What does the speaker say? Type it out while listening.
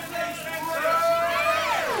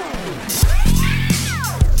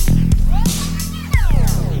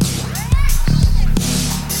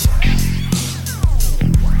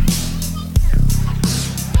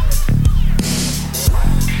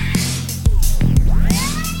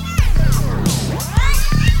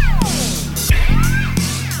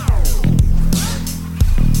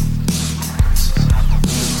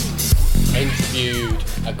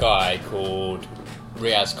Guy called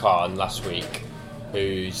Riaz Khan last week,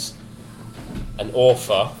 who's an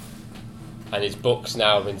author, and his book's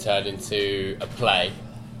now been turned into a play,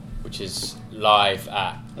 which is live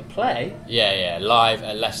at a play. Live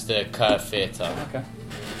at Leicester Curve Theatre. Okay.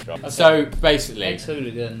 So basically,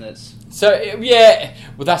 ex-hooligan. Well,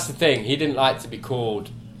 that's the thing. He didn't like to be called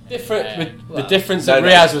different. The difference that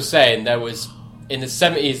Riaz was saying, there was in the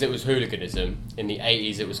 70s it was hooliganism, in the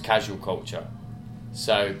 80s it was casual culture.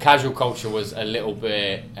 So casual culture was a little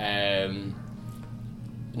bit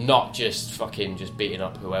not just beating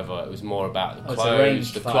up whoever. It was more about the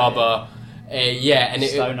clothes, the clubber, and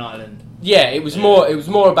Stone Island. Yeah, it was more. It was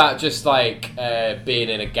more about just like being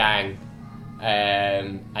in a gang,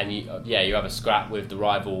 and you have a scrap with the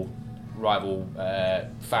rival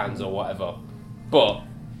fans or whatever. But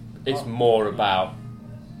it's more about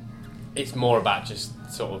just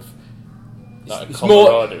sort of. It's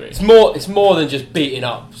more than just beating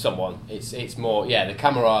up someone. It's more the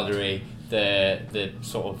camaraderie, the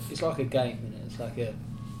sort of. It's like a game, isn't it? It's like a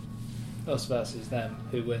us versus them.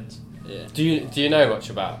 Who wins? Yeah. Do you know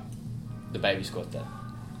much about the baby squad then?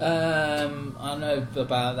 I know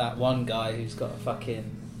about that one guy who's got a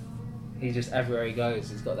fucking. He just everywhere he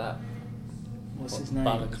goes, he's got that. What's his name?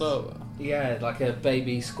 Balaclava. Yeah, like a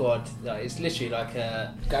baby squad. Like, it's literally like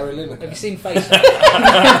a Gary Lineker. Have you seen Face Off?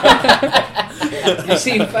 Have you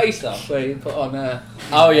seen Face Off where he put on a?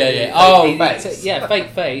 Oh yeah. Face. Fake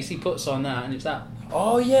face. He puts on that, and it's that.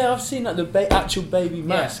 Oh yeah, I've seen that actual baby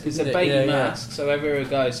mask. Yeah, it's a baby mask. Yeah. So everywhere he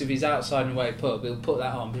goes, if he's outside in the way pub, he'll put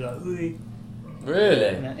that on. Be like, ooh.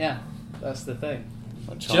 Really? Yeah, that's the thing.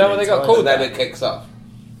 Do you know what they got called? Then it kicks off.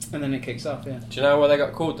 And then it kicks off. Yeah. Do you know what they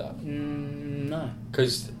got called that? No.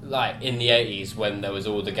 Because like in the 80s when there was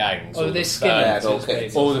all the gangs, all the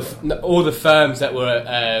firms that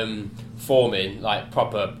were forming, like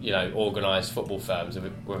proper, organised football firms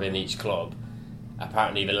within each club.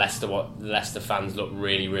 Apparently, the Leicester fans looked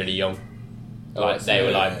really, really young. They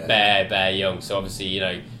were bare young. So obviously,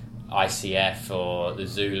 ICF or the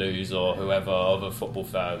Zulus or whoever other football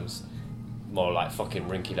firms, more like fucking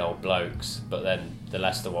rinky old blokes. But then the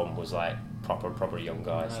Leicester one was like proper young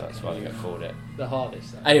guys. So that's why they got called it. The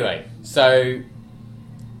hardest. Anyway, so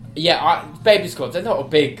baby squads. They're not a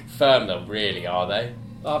big firm though, really, are they?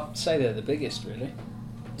 I'd say they're the biggest, really.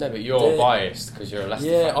 No, but you're biased because you're a Leicester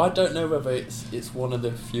fan. I don't know whether it's one of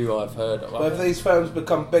the few I've heard of. But have these firms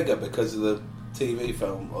become bigger because of the TV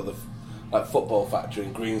film or the Football Factory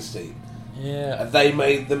in Green Street? Yeah. Have they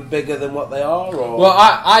made them bigger than what they are? Or? Well,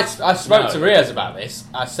 I spoke to Riaz about this.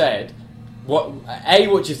 I said, what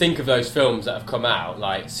do you think of those films that have come out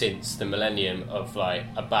like since the millennium of like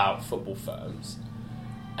about football firms?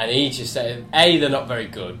 And he just said, A, they're not very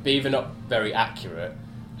good, B, they're not very accurate,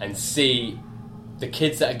 and C, the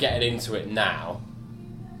kids that are getting into it now,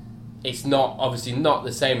 it's obviously not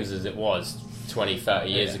the same as it was 20, 30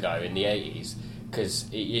 years ago in the 80s, because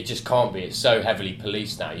it just can't be. It's so heavily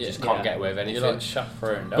policed now, you just can't get away with anything. You're like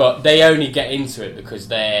chaperoned. But they only get into it because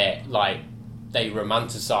they're like, they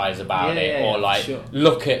romanticise about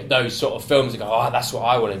look at those sort of films and go, oh, that's what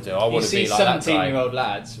I want to do. I want to be like that guy. 17-year-old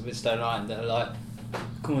lads with Stone Island that are like,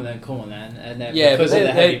 come on then, and then because of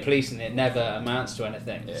the heavy policing, it never amounts to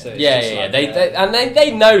anything. Yeah. So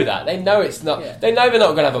they know that. They know it's not. Yeah. They know they're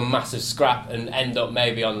not going to have a massive scrap and end up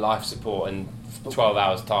maybe on life support in 12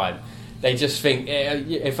 hours' time. They just think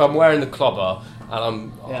if I'm wearing the clobber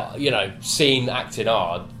and I'm, seen acting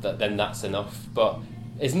hard, then that's enough. But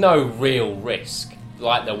there's no real risk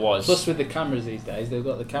like there was. Plus, with the cameras these days, they've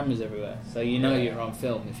got the cameras everywhere, so you're on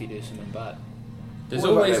film if you do something bad. There's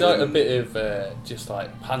always like a bit of just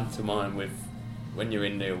like pantomime with when you're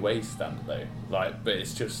in the away stand though, like, but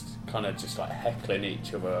it's just kind of just like heckling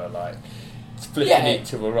each other, like flipping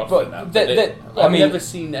each other off. But I've never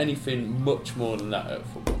seen anything much more than that at a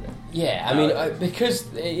football game. Yeah, I mean, because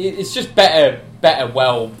it's just better,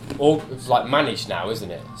 well, like managed now, isn't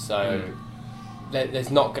it? So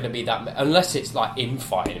there's not going to be that unless it's like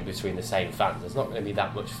infighting between the same fans. There's not going to be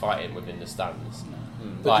that much fighting within the stands.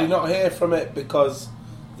 But do you not hear from it because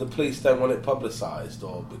the police don't want it publicised,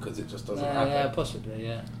 or because it just doesn't happen? Yeah, possibly,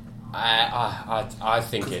 yeah. I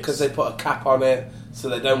think it's because they put a cap on it, so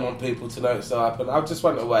they don't want people to know it's still happening. I just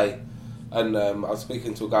went away, and I was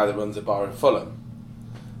speaking to a guy that runs a bar in Fulham,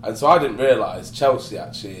 And so I didn't realise Chelsea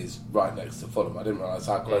actually is right next to Fulham. I didn't realise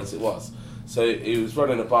how close it was. So he was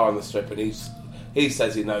running a bar on the Strip, and he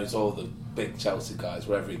says he knows all the big Chelsea guys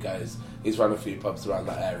wherever he goes. He's run a few pubs around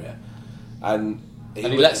that area, and he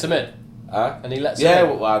lets them in. And he lets them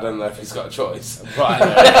in. Well, I don't know if he's got a choice,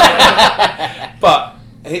 Right? but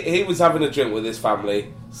he was having a drink with his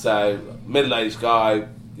family. So middle-aged guy,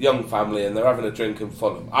 young family, and they're having a drink in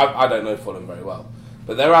Fulham. I don't know Fulham very well.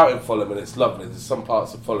 But they're out in Fulham and it's lovely. There's some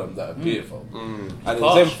parts of Fulham that are beautiful. And he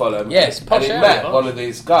was in Fulham and he met one of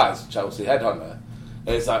these guys, Chelsea headhunter.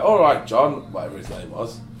 And he's like, alright John, whatever his name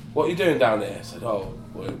was, what are you doing down here? I said,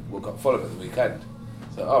 we've got Fulham at the weekend.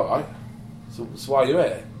 I said, alright, so why are you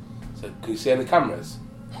here? I said, can you see any cameras?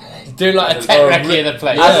 He's doing like a tech recce of the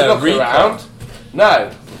place. As I look around,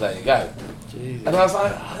 no. There you go. Jesus. And I was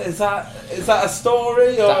like, is that a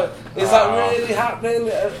story or is that really happening?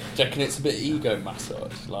 Do you reckon it's a bit ego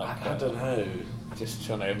massage? Like I don't know. Just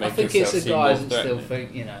trying to make. I think it's the guys that still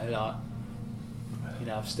think,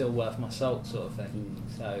 I'm still worth my salt, sort of thing.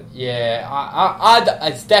 So yeah,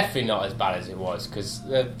 it's definitely not as bad as it was because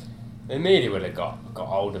the media would have got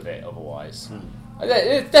hold of it otherwise.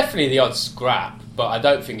 It's definitely the odd scrap, but I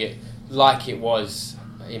don't think it like it was.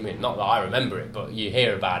 I mean, not that I remember it, but you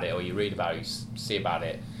hear about it or you read about it, you see about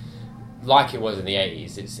it, like it was in the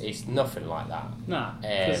 80s. It's nothing like that. Nah,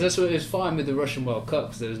 because that's what it was fine with the Russian World Cup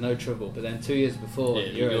because there was no trouble. But then 2 years before,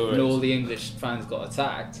 Europe, and all the English fans got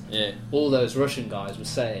attacked. Yeah. All those Russian guys were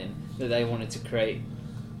saying that they wanted to create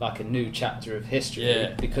like a new chapter of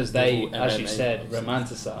history because they, as you said,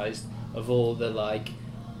 romanticised of all the like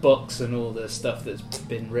books and all the stuff that's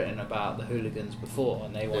been written about the hooligans before,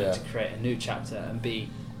 and they wanted to create a new chapter and be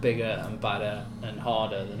bigger and badder and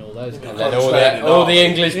harder than all those guys. And then all the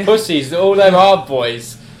English pussies, all them hard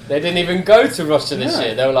boys, they didn't even go to Russia this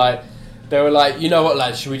year. They were like, you know what,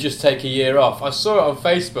 lads, should we just take a year off? I saw it on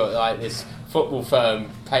Facebook, like this football firm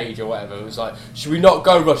page or whatever. It was like, should we not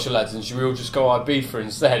go Russia, lads, and should we all just go Ibiza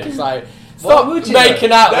instead? It's like, stop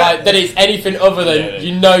making out like that it's anything other than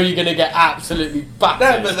you know you're going to get absolutely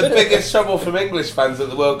battered. No, but the biggest trouble from English fans at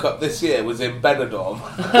the World Cup this year was in Benidorm.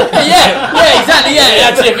 yeah, exactly. Yeah,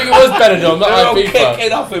 actually, I think it was Benidorm, not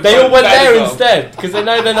FIFA. They all went there instead because they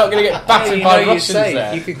know they're not going to get battered by Russians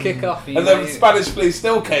there. You could kick off, and then the Spanish police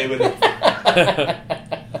still came in. There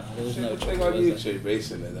was no thing on YouTube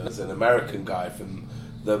recently. There was an American guy from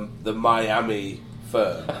the Miami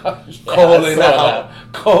firm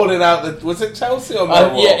calling out was it Chelsea or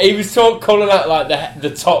Millwall? Yeah, he was calling out like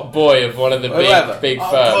the top boy of one of the big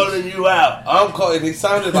firms. I'm calling you out. He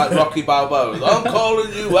sounded like Rocky Balboa. I'm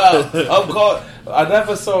calling you out. I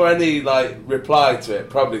never saw any like reply to it,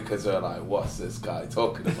 probably because they're like, "What's this guy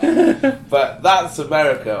talking about?" But that's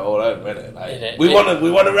America all over, isn't it? Like, we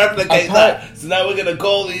want to replicate that. So now we're going to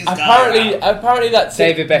call these guys. Apparently, that's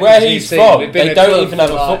David Beckham's where he's from. They don't even have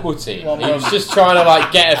a football team. He was just trying to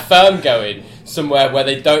like get a firm going somewhere where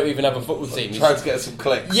they don't even have a football team. Trying to get some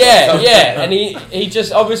clicks. Yeah, and he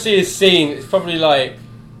just obviously is seeing. It's probably like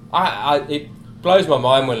it blows my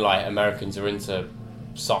mind when like Americans are into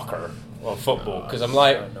soccer or football because I'm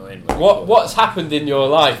like, what's happened in your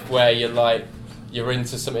life where you're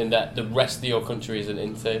into something that the rest of your country isn't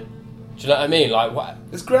into? Do you know what I mean? Like, what?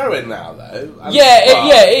 It's growing now, though.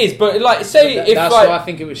 It is. But like, say if that's like, why I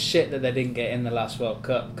think it was shit that they didn't get in the last World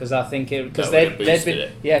Cup because I think they'd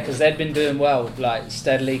been doing well, like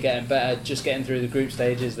steadily getting better, just getting through the group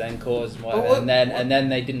stages, then quarters, and whatever, and then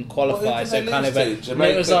they didn't qualify. So kind of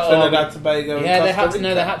Jamaica, Trinidad, Tobago, and Costa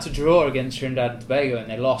Rica. They had to draw against Trinidad and Tobago,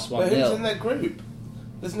 and they lost 1-0. But who's in their group?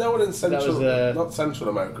 There's no one in not Central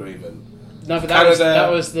America even. No, but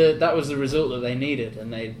that was the result that they needed,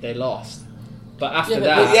 and they lost. But after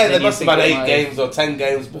they must have had 8 games or 10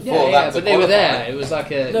 games before that. But they were there. It was like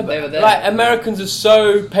they were there. Like Americans are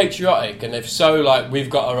so patriotic, and they've so like we've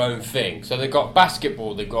got our own thing. So they've got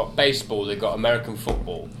basketball, they've got baseball, they've got American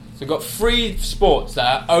football. So they've got 3 sports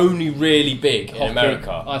that are only really big in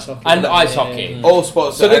America, ice hockey, and ice hockey. All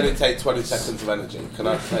sports that only take 20 seconds of energy. Can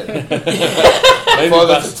I say? Before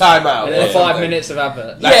there's a timeout. And then 5 minutes of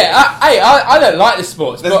advert. Yeah, I don't like the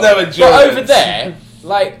sports. There's no endurance. But over there,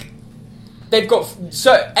 like. They've got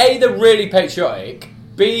A, they're really patriotic.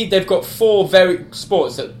 B, they've got 4 very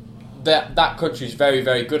sports that country is very,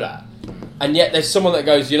 very good at. And yet there's someone that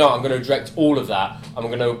goes, I'm going to direct all of that. I'm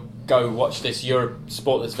going to go watch this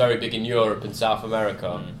sport that's very big in Europe and South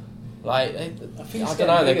America. Like, I don't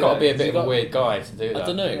know. They've got to be a bit of a weird guy to do that. I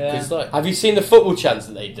don't know. Cause like, have you seen the football chants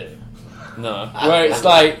that they do? No. Where it's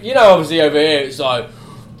like, obviously over here it's like,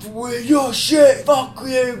 You're shit, fuck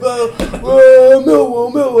you, bro.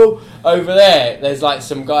 Millwall. Over there's like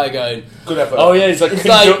some guy going, good effort. Oh yeah, he's like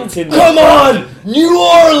conducting. Come on, New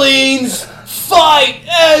Orleans, fight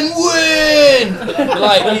and win.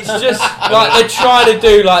 Like it's just like they're trying to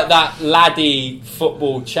do like that laddie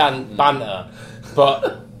football chant banter,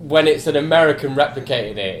 but when it's an American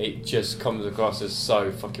replicating it, it just comes across as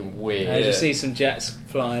so fucking weird. I just see some jets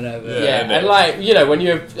flying over. Yeah, and like when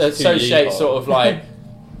you associate sort of like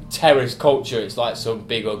terrorist culture, it's like some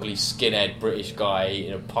big ugly skinhead British guy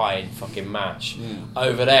eating a pie and fucking mash.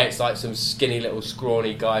 Over there it's like some skinny little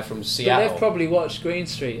scrawny guy from Seattle. But they've probably watched Green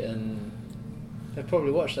Street and they've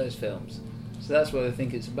probably watched those films, so that's what they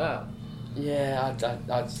think it's about. Yeah,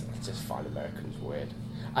 I just find Americans weird.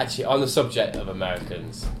 Actually, on the subject of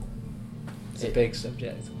Americans, it's a big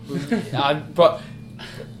subject. But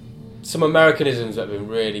some Americanisms that have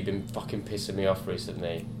really been fucking pissing me off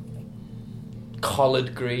recently.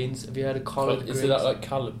 Collard greens. Have you heard of collard greens? Is it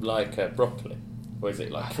like broccoli? Or is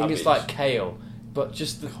it like I think cabbage? it's like kale. But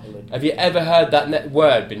just have you ever heard that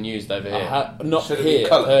word been used over here? Not here.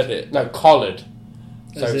 I've heard it. No, collard.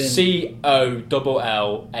 So in-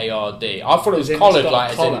 COLLARD. I thought it was collared,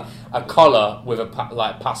 like as in a collar with a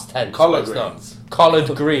past tense. Collard greens. Collard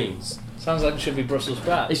greens. Sounds like it should be Brussels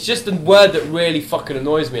sprouts. It's just a word that really fucking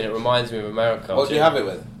annoys me, and it reminds me of America. What do you have it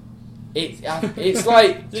with? It's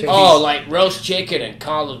like like roast chicken and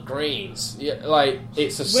collard greens. Yeah, like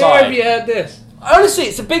it's a side. Where have you heard this? Honestly,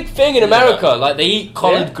 it's a big thing in America. Like they eat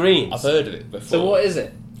collard greens. I've heard of it before. So what is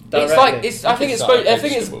it? It's like I think it's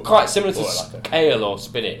quite similar to kale or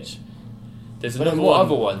spinach. There's But another what one,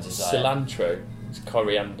 other ones is that? cilantro. It's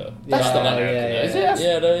coriander. That's Yeah, not American, yeah, is yeah. it?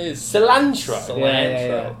 Yeah, that is Cilantro.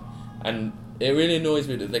 Yeah. And it really annoys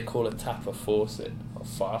me that they call a tap a faucet or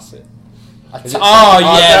farcet. That's That's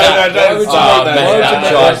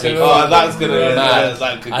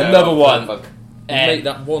gonna another one. Make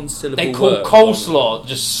that one syllable. They call word. coleslaw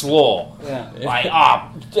just slaw. Yeah.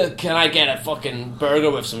 Like, can I get a fucking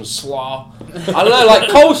burger with some slaw? I don't know, like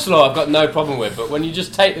coleslaw I've got no problem with, but when you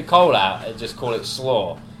just take the coal out and just call it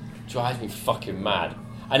slaw, it drives me fucking mad.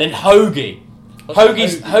 And then hoagie.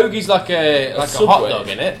 Hoagie's like a hot dog,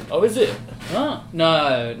 in it. Oh, is it? Huh?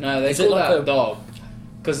 No, they call that a dog.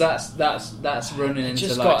 Because that's running into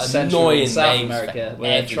just like got Central annoying and South names America, for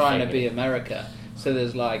where they're trying to everything. be America. So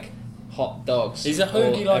there's like hot dogs. Is a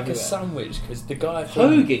hoagie like everywhere. a sandwich? Because the guy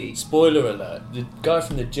from Hoagie? Spoiler alert: the guy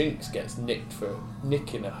from the Jinx gets nicked for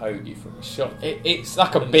nicking a hoagie from a shop. It's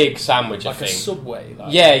like a big sandwich, like I think. a Subway.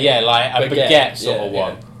 Like Yeah, like a baguette sort of yeah.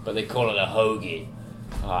 one. But they call it a hoagie.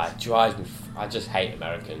 It drives me. I just hate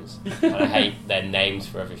Americans. And I hate their names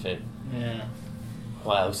for everything. Yeah.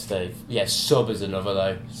 What else, Dave? Yeah, sub is another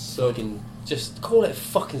though. Fucking just call it a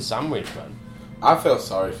fucking sandwich, man. I feel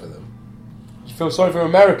sorry for them. You feel sorry for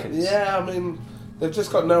Americans? Yeah, I mean, they've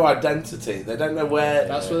just got no identity. They don't know where.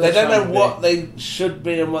 That's what they they're don't know trying to what they should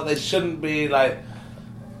be and what they shouldn't be. Like,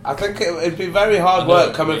 I think it'd be very hard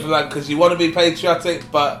work coming from that because you want to be patriotic,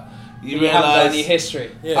 but you haven't got realise any history.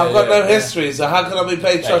 I've got no history, so how can I be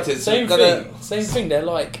patriotic? Same thing. They're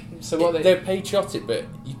like, So what they're patriotic, but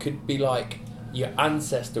you could be like, your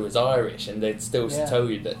ancestor was Irish, and they'd still tell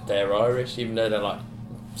you that they're Irish, even though they're like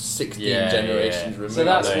 16 generations removed. So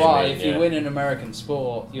that's why if you yeah. win an American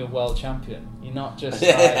sport, you're world champion. You're not just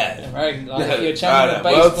Yeah. like American. Like No, you're champion of no,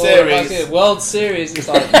 baseball. World Series. Like, World Series is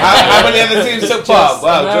like how many other teams took part?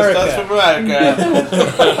 Well, America. just us from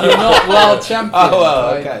America. you're not world champion. Oh well,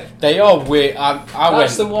 like, okay. They are weird.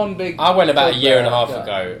 That's the one big. I went about a year and a half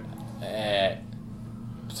bugbear ago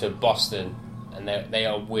to Boston, and they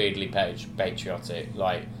are weirdly patriotic.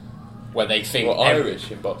 Like where they think Irish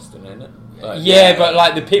in Boston, isn't it? Like, but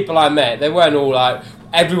like the people I met, they weren't all like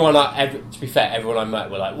everyone. To be fair, everyone I met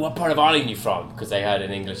were like, "What part of Ireland are you from?" Because they heard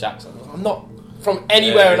an English accent. I'm not from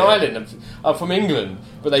anywhere in Ireland. I'm from England,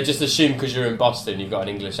 but they just assume because you're in Boston, you've got an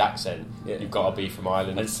English accent. Yeah. You've got to be from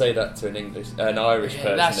Ireland. And say that to an Irish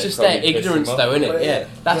person. That's just their ignorance, though, isn't it? Yeah,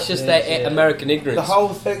 that's just their American ignorance. The whole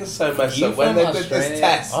thing's so messed up. When from they did this Australia?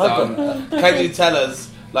 test, can you tell us,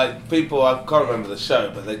 like, people, I can't remember the show,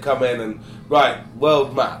 but they come in and,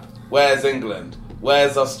 world map, where's England?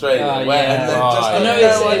 Where's Australia? And then just I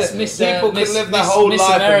know it's Miss people can Miss, live their Miss, whole Miss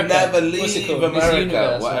life America. and never What's it leave called? Miss America,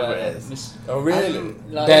 Universe, whatever it is. Oh really?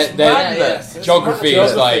 Like, Madness. Geography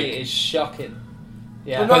is like is shocking.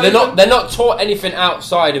 Yeah, but they're not taught anything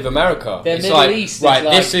outside of America. Their It's Middle like, East is right,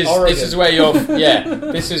 like this is Oregon. where you're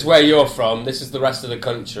this is where you're from. This is the rest of the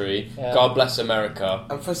country. Yeah. God bless America.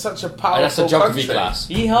 And for such a powerful And that's a geography country. class.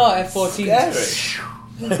 Yeehaw, F-14. Scary.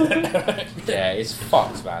 Yeah, it's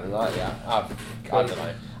fucked, man. Like, I don't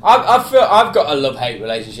know. I feel I've got a love-hate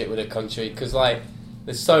relationship with the country because, like,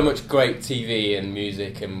 there's so much great TV and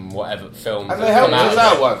music and whatever films. And they helped us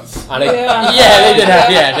out once. And they did.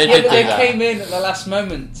 They did. They came in at the last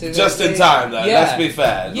moment. Just in time, though. Yeah. Let's be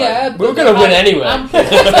fair. Yeah, we were going to win anyway.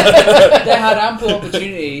 They had ample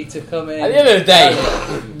opportunity to come in. At the end of the day,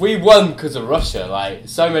 we won because of Russia. Like,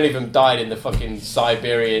 so many of them died in the fucking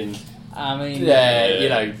Siberian.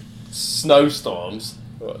 Snowstorms.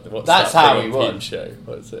 That's how we won. Show?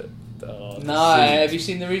 What's it? Have you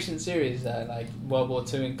seen the recent series? Like World War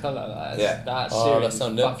II in colour. That series that's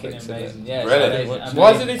on is Netflix, fucking amazing. Yeah, really? amazing.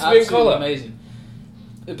 Why does it need to be in colour? Amazing.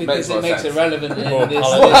 Because it makes it relevant in this.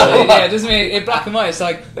 Yeah, it doesn't mean in black and white. It's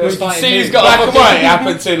like see who's got black and white. It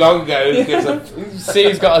happened too long ago. See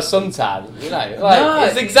who's got a suntan.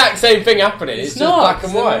 It's the exact same thing happening. It's just black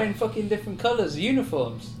and white. They're in fucking different colours,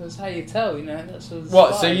 uniforms. That's how you tell. That's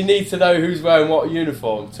what. So you need to know who's wearing what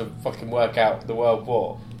uniform to fucking work out the World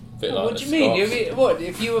War. What do you mean? What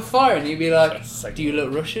if you were firing? You'd be like, "Do you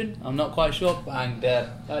look Russian?" I'm not quite sure. Bang, dead.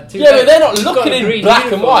 But they're not looking in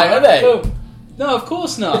black and white, are they? Boom. No, of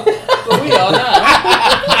course not. But we are now.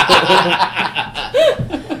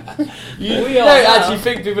 You don't actually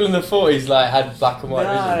think people in the 40s had black and white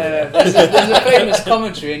vision? No. There's a famous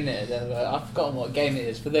commentary in there. I've forgotten what game it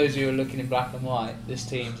is. For those who are looking in black and white, this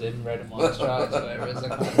team's in red and white stripes. Whatever it is. I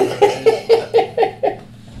can't remember what it is.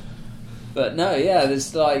 But no, there's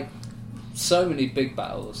so many big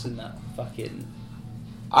battles in that fucking.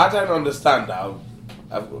 I don't understand now.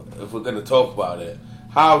 If we're going to talk about it,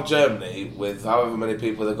 how Germany, with however many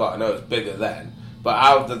people they got, I know it's bigger then, but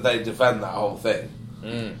how did they defend that whole thing?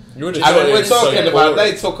 We're talking about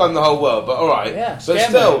they took on the whole world, but alright, but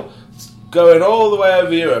still going all the way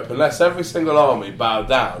over Europe, unless every single army bowed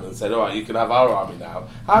down and said, alright, you can have our army now.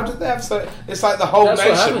 How did they have so... It's like the whole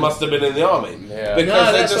nation must have been in the army. Yeah.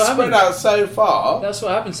 Because they just spread out so far. That's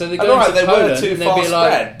what happened. So they go into they Poland were too far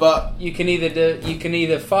spread, but... You can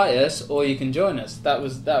either fight us or you can join us. That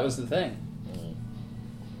was the thing.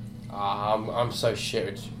 I'm so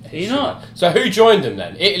shit. You're not. So who joined them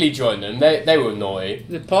then? Italy joined them. They were naughty.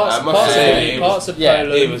 The parts of Poland, parts of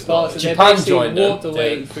Japan joined them. Walked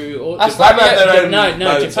away through. Japan had their own.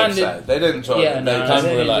 No, Japan did. They didn't join them. But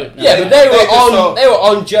they were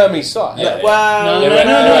on Germany's side. Yeah, well,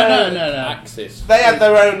 no. Axis. They had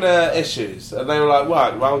their own issues, and they were like,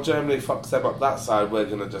 "Right, well, Germany fucks them up that side. We're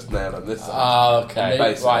going to just nail on this side." Oh, okay.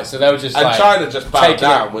 Right. So they were just China just bowed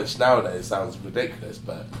down, which nowadays sounds ridiculous,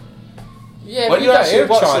 but. Yeah, when you actually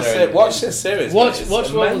watch this series, watch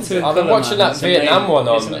World War II. I've been watching that Vietnam one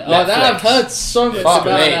on Netflix. I've heard so much about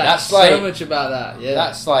that. That's so much about that. Yeah,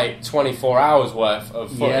 that's 24 hours worth of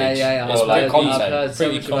footage. I've content. heard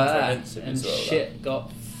so much about that, and shit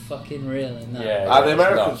got fucking real in that. The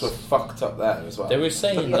Americans were fucked up there as well. They were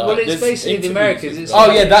saying well, it's basically the Americans.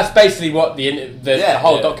 That's basically what the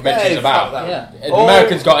whole documentary is about. The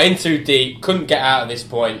Americans got in too deep, couldn't get out at this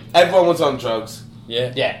point. Everyone was on drugs.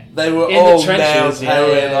 Yeah. They were in all the trenches,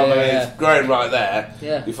 nailed, heroin, growing right there.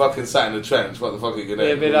 Yeah. You fucking sat in the trench, what the fuck are you going to do?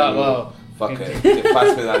 Yeah, be like, well... Fuck it,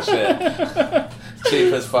 pass me that shit.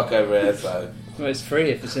 Cheap as fuck over here, so... Well, it's free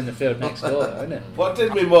if it's in the field next door, isn't it? What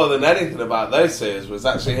did me more than anything about those series was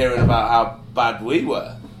actually hearing about how bad we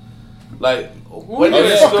were. Like, when you're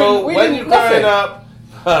in school, when you're growing up...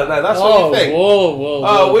 Oh, no, that's what you think.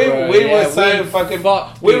 Whoa, we were so fucking...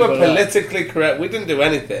 We were politically correct. We didn't do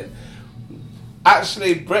anything.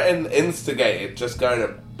 Actually, Britain instigated just going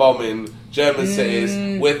and bombing German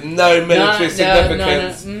cities with no military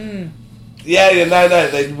significance. Yeah,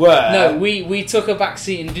 they were. No, we took a back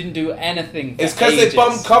seat and didn't do anything. It's because they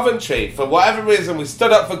bombed Coventry. For whatever reason, we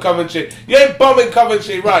stood up for Coventry. You ain't bombing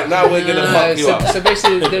Coventry, right? Now we're going to fuck you up. So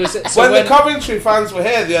basically, there was... when the Coventry fans were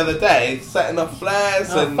here the other day, setting off flares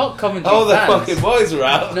and fuck Coventry all the fans. fucking boys were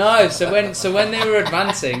out. No, so when they were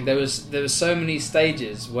advancing, there was so many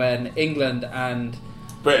stages when England and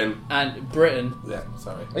Britain. Yeah,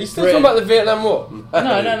 sorry. Are you still talking about the Vietnam War?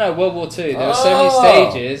 No. World War II. There were so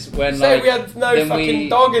many stages when we had no fucking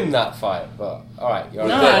dog in that fight, but alright.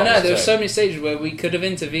 No. There were so many stages where we could have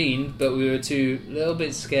intervened, but we were a little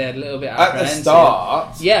bit scared, a little bit apprehensive. At the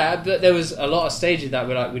start? Yeah, but there was a lot of stages that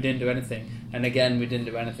were we didn't do anything. And again, we didn't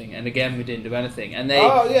do anything. And again, we didn't do anything. And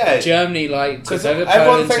Germany took over Poland.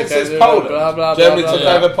 Everyone thinks it's Poland. Blah, blah, Germany blah, took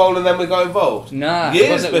over Poland, then we got involved. Nah,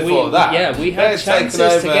 years before that. Yeah, we had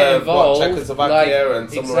chances to get involved. Czechoslovakia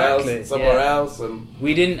and somewhere else, and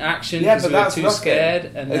we didn't action because we were too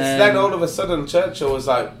scared. And then all of a sudden, Churchill was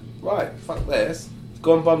like, "Right, fuck this.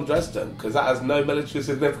 go and bomb Dresden, because that has no military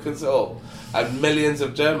significance at all. And millions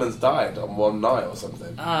of Germans died on one night or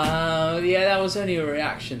something. Yeah, that was only a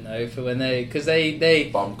reaction though for when because they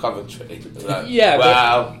bombed Coventry. Like, yeah,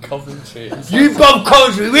 wow, Coventry. You bomb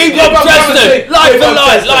Coventry, we bomb Dresden. Life for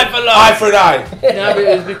life, life for life. Eye for an eye. No, but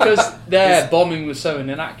it was because their bombing was so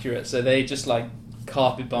inaccurate, so they just like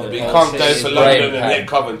carpet bombed. You can't go for London and hit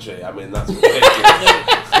Coventry. I mean, that's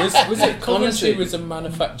ridiculous. was it Coventry was a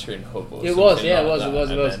manufacturing hub? Or it was, yeah, like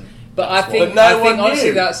it was. But I think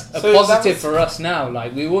honestly that's a positive for us now.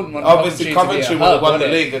 Like we wouldn't want obviously Coventry would have won the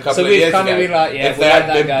league a couple of years ago if they had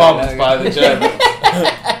been bombed by the Germans.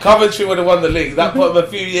 Coventry would have won the league. That put them a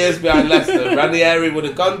few years behind Leicester. Ranieri would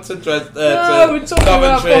have gone to Dresden. We're talking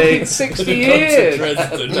about fucking 60 years. Gone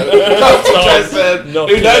to Dresden.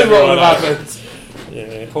 Who knows what would have happened?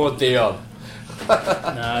 Yeah. Poor Dion.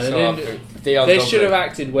 No, they didn't. They should have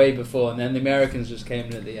acted way before, and then the Americans just came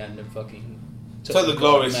in at the end and fucking took the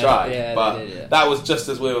glory strike. Yeah, but that was just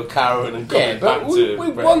as we were cowering and coming back to. We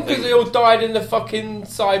won because they all died in the fucking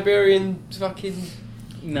Siberian fucking.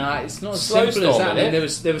 Nah, it's not as simple as that. I mean,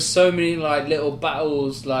 there was so many like little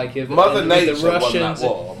battles, like Mother Nature the Russians won that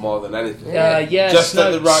war more than anything. Yeah, just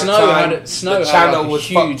at the right time. The channel was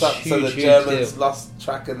huge, fucked up, so the Germans lost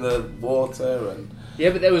track in the water and.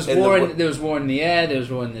 Yeah, but there was war in the air, there was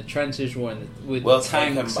war in the trenches, war with the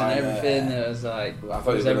tanks and everything. It was like I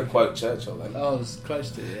thought you were going to quote Churchill then. Oh, I was close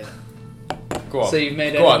to it. Yeah. Go on. So you've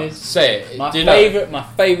made Go enemies. On, say it. My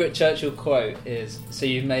favourite Churchill quote is: "So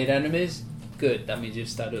you've made enemies. Good. That means you've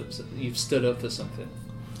stood up for something."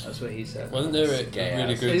 That's what he said. Wasn't there a really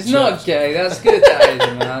good? It's not gay. That's good, that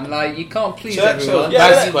is, man. Like you can't please everyone.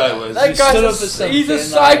 That guy's he's a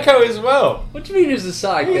psycho as well. What do you mean he's a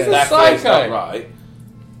psycho? He's a psycho, right?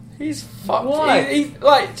 He's fucked. Why? He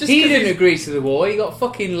didn't agree to the war. He got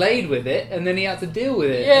fucking laid with it, and then he had to deal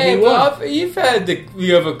with it. Yeah, but you've heard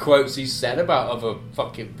the other quotes he said about other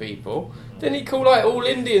fucking people. Didn't he call like all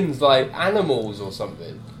Indians like animals or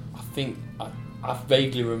something? I think I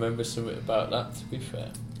vaguely remember something about that. To be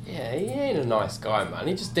fair. Yeah, he ain't a nice guy, man.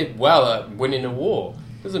 He just did well at winning a war.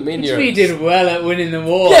 Doesn't mean he did well at winning the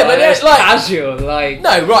war. Yeah, but it's like casual. Like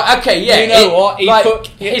no, right? Okay, yeah. You know what? He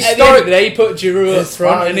put at the end of the day, he put Giroud up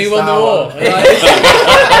front and he won the war.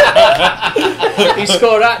 He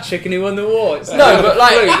scored that trick and he won the war. No, but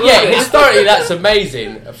historically that's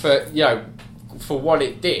amazing for what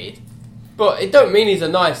it did. But it don't mean he's a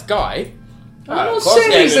nice guy. I'm not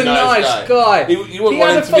saying he's a nice guy. You wouldn't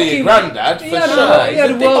want him to be a granddad for sure. He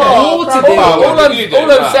had a world war to do.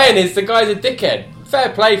 All I'm saying is the guy's a dickhead. Fair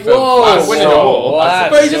play for winning a war.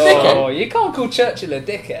 But he's a dickhead. You can't call Churchill a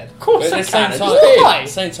dickhead. Of course but I can. At the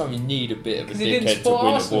same time, you need a bit of a dickhead to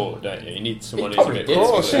win a war, don't you? You need someone who's a bit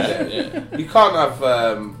yeah. You can't have...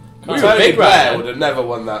 Tony Blair would have never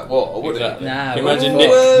won that war, would he? Nah, imagine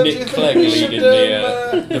Nick Clegg leading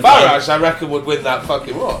the Farage, I reckon, would win that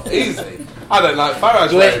fucking war. Easy. I don't like Farage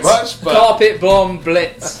very much, but... Carpet bomb,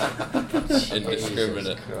 blitz.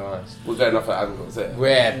 Indiscriminate. We're going off at angles here.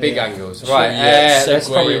 We're big angles. Right, let's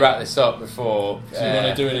probably wrap this up before... Do you want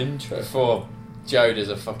to do an intro? Before Joe does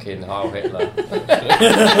a fucking Heil Hitler.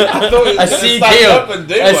 I thought he was a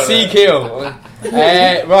sea kill.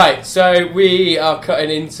 Right, so we are cutting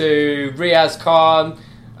into Riaz Khan.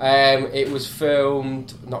 It was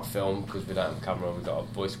not filmed because we don't have a camera, we've got a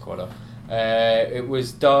voice recorder. It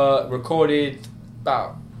was recorded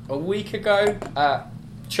about a week ago at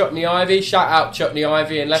Chutney Ivy. Shout out Chutney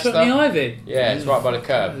Ivy in Leicester. Chutney Ivy? Yeah, it's right by the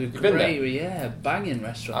curb. You've been there? Yeah, banging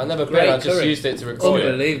restaurant. I've never been, I just used it to record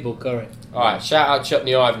Unbelievable curry. Alright, shout out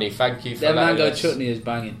Chutney Ivy. Thank you for that letting mango us. chutney is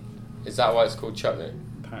banging. Is that why it's called Chutney?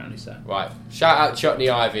 Apparently so. Right. Shout out Chutney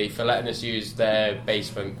Ivy for letting us use their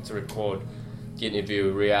basement to record the interview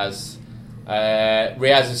with Riaz.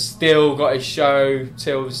 Riaz has still got his show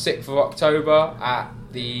till the 6th of October at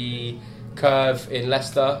the Curve in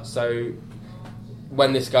Leicester. So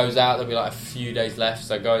when this goes out, there'll be like a few days left.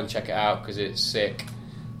 So go and check it out because it's sick.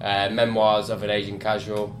 Memoirs of an Asian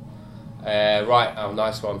Casual. Right,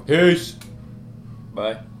 nice one. Peace.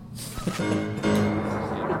 Bye.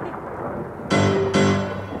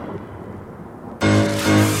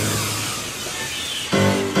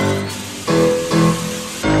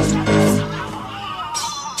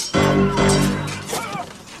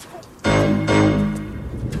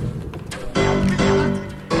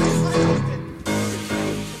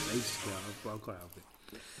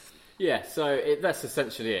 Yeah, so that's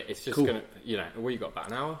essentially it. It's just cool. Gonna, what you got, about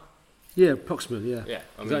an hour? Yeah, approximately. Yeah. Yeah.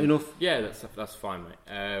 Is that enough? Yeah, that's fine, mate.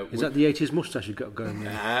 Is that the 80s moustache you've got going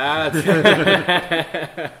there?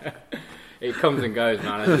 It comes and goes,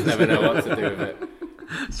 man. I just never know what to do with it.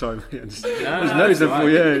 Sorry, mate. I just noticed that for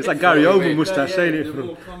it's like Gary Oldman moustache, ain't it? The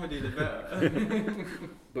more comedy, the better.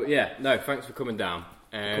 But yeah, no, thanks for coming down.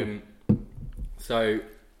 Cool. So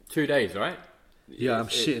 2 days, right? Yeah, I'm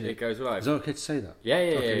shitting it goes live. Is that okay to say that? Yeah.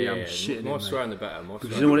 I'm shitting more it, swearing the better. Because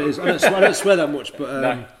you know what it is? I don't swear that much,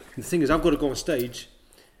 but the thing is, I've got to go on stage,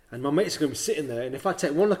 and my mates are going to be sitting there, and if I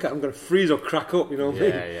take one look at it, I'm going to freeze or crack up, you know what I mean?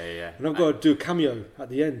 Yeah. And I've got to do a cameo at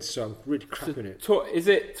the end, so I'm really crapping it. Is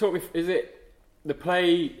it the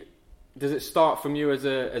play? Does it start from you as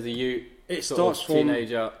a youth? It starts from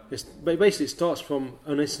teenager. Basically, it starts from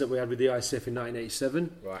an incident we had with the ISF in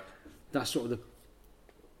 1987. Right. That's sort of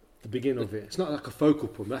the beginning of it. It's not like a focal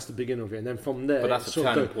point. That's the beginning of it, and then from there. But that's a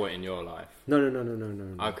turning point in your life. No.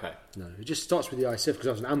 Okay. No, it just starts with the ISF because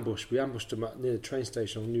I was an ambush. We ambushed them near the train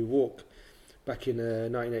station on New Walk back in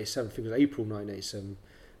 1987. I think it was April 1987.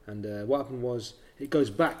 And what happened was it goes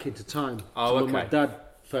back into time. When my dad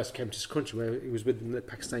first came to this country, where he was with the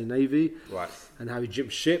Pakistani Navy, right, and how he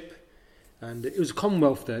jumped ship. And it was a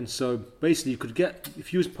Commonwealth then, so basically you could get,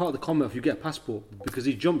 if you was part of the Commonwealth, you get a passport. Because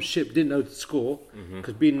he jumped ship, didn't know the score,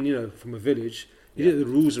 because being, from a village, he didn't know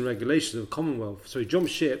the rules and regulations of the Commonwealth. So he jumped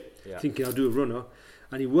ship, thinking I'll do a runner,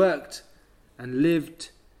 and he worked and lived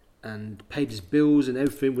and paid his bills and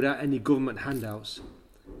everything without any government handouts.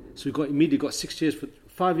 So he immediately got 6 years,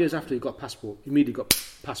 5 years after he got passport, immediately got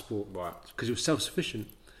passport. Right. Because he was self-sufficient.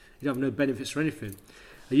 He didn't have no benefits or anything.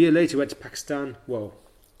 A year later he went to Pakistan,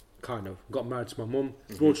 kind of got married to my mum,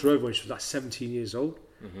 brought her over when she was like 17 years old,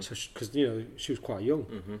 so because she was quite young.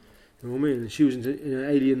 You know what I mean? She was in an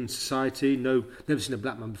alien society. Never seen a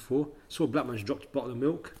black man before. Saw a black man, she dropped a bottle of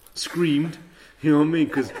milk, screamed. You know what I mean?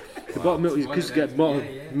 Because the bottle of milk, you just get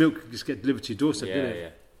milk, just get delivered to your doorstep, didn't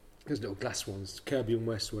it? Those little glass ones, Kirby and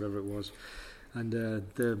West, whatever it was. And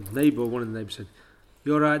the neighbour, one of the neighbours said,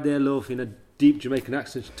 "You're right there, love," in a deep Jamaican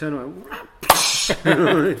accent. She turned around.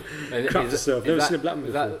 Crapped herself. Never seen a black man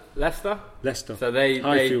before. Is that Leicester? Leicester. So they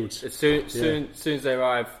Highfields. As soon as they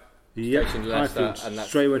arrive, stationed Leicester, Highfields. and that's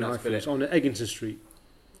straight away in that's Highfields on Eggington Street.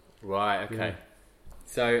 Right. Okay. Yeah.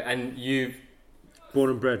 So and you've born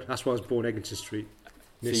and bred. That's why I was born Eggington Street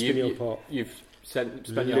near Skinny Park. You've spent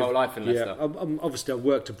your whole life in Leicester. Yeah. Obviously, I've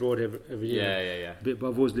worked abroad every year. Yeah. But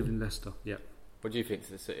I've always lived in Leicester. Yeah. What do you think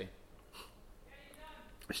to the city?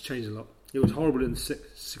 It's changed a lot. It was horrible in the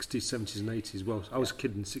 60s, 70s and 80s. Well, I was a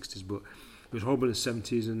kid in the 60s, but it was horrible in the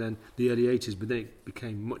 70s and then the early 80s, but then it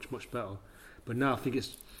became much, much better. But now I think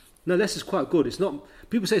Leicester's quite good. It's not,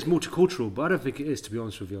 people say it's multicultural, but I don't think it is, to be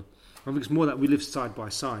honest with you. I think it's more that we live side by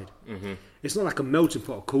side. It's not like a melting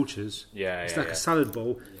pot of cultures. It's like a salad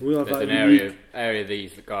bowl. We have There's like an area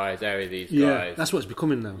these guys, area these guys. Yeah, that's what it's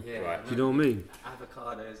becoming now. Yeah, right. Do you know what I mean?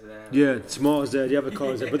 Avocados there. Yeah, tomatoes there, the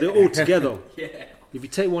avocados there, but they're all together. Yeah. If you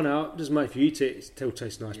take one out, it doesn't matter if you eat it, it still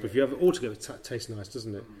tastes nice. But if you have it all together, it tastes nice,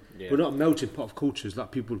 doesn't it? Yeah. We're not a melting pot of cultures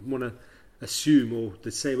like people want to assume, or they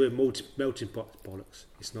say we're melting pot. Bollocks.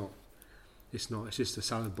 It's not. It's not. It's just a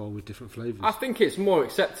salad bowl with different flavours. I think it's more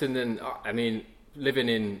accepting than, I mean, living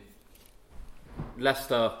in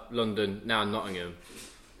Leicester, London, now Nottingham.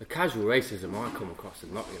 The casual racism I come across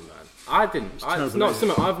in Nottingham, man. It's not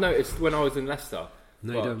something I've noticed when I was in Leicester.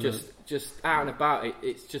 No, you don't. Just out and about,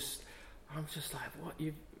 it's just. I'm just like, what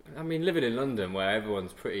you? I mean, living in London where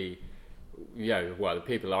everyone's pretty, the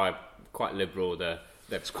people are quite liberal. The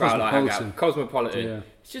crowd I hang out, cosmopolitan. Yeah.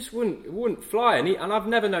 It just wouldn't fly, and I've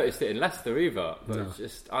never noticed it in Leicester either. But it's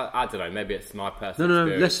just, I don't know. Maybe it's my personal.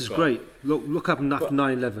 No, Leicester's great. Look up after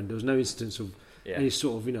 9/11. There was no instance of any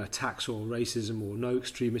sort of attacks or racism or no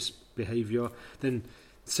extremist behaviour. Then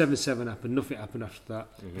 7/7 happened, nothing happened after that.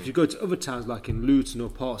 If you go to other towns like in Luton or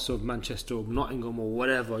parts of Manchester or Nottingham or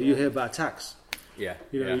whatever, you hear about attacks.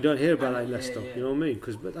 You don't hear about that in Leicester. You know what I mean?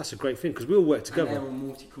 Because that's a great thing because we all work together. And they're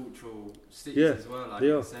all multicultural cities as well, like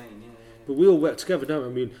you're saying. But we all work together, don't we?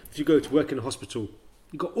 I mean, if you go to work in a hospital,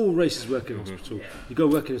 you've got all races working in a hospital. You go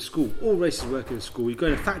work in a school, all races work in a school. You go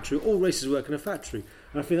in a factory, all races work in a factory.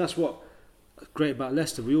 And I think that's what great about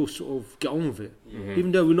Leicester. We all sort of get on with it,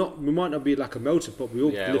 even though we might not be like a melting pot. We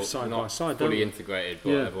all live side by side, don't we? Fully integrated,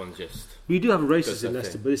 but everyone's just. We do have a racist in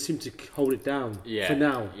Leicester, but they seem to hold it down for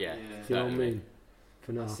now. Yeah, you know what I mean.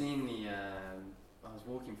 For now, I've seen I was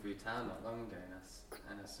walking through town not long ago,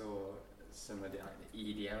 and I saw some of the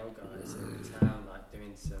EDL guys in the town, like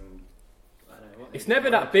doing some. I don't know what. It's never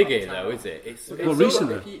that big here, though, is it? It's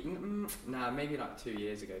recently. Maybe like 2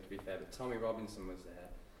 years ago, to be fair. But Tommy Robinson was there.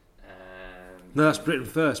 No, that's Britain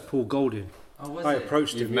First, Paul Golding. I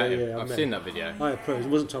approached him. Met him. I've seen that video. I approached. It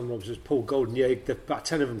wasn't Tom Robinson. It was Paul Golding. Yeah, about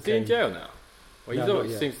 10 of them. Is he in jail now? Well, he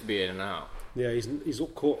always seems to be in and out. Yeah, he's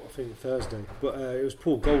up court, I think, Thursday. But it was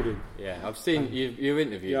Paul Golding. Yeah, I've seen you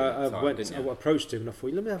interviewed him. I approached him and I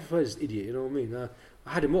thought, let me have a phrase, this idiot, you know what I mean?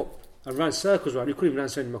 I had him up. I ran circles around. He couldn't even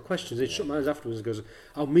answer any of my questions. He shook my hands afterwards and goes,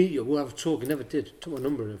 "I'll meet you. We'll have a talk." He never did. Took my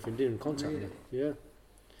number and everything. Didn't even contact me. Yeah.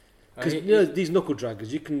 Because these knuckle draggers,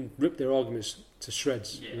 you can rip their arguments to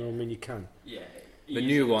shreds. Yeah. You know what I mean? You can. Yeah. The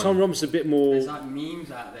new one. Tom Romp's a bit more. There's like memes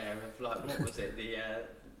out there of like, what was it?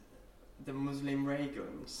 The Muslim ray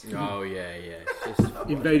guns. Oh yeah.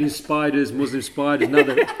 Invading spiders, Muslim spiders. Now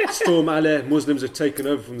the Storm Alley, Muslims have taken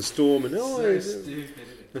over from the storm, and stupid.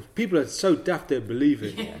 People are so daft they believe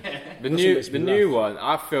it. Yeah. The new one,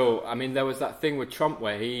 I feel. I mean, there was that thing with Trump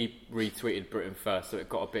where he retweeted Britain First, so it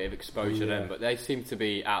got a bit of exposure then. But they seem to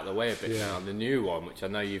be out of the way a bit now. The new one, which I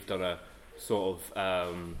know you've done a sort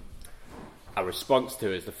of a response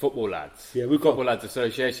to, is the Football Lads. Yeah, we've got Football Lads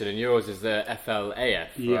Association, and yours is the FLAF,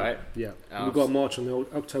 right? Yeah. We've got a march on the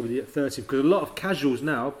October the 30th because a lot of casuals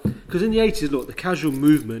now. Because in the 80s, look, the casual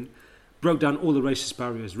movement broke down all the racist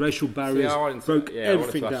barriers, racial barriers, broke everything down. I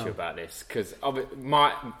wanted to ask you about this because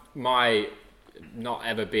my not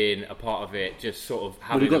ever being a part of it, just sort of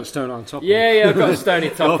having. Well, you got the stone on top. Yeah, I've got a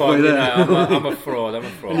stony top on. You know, I'm a fraud. And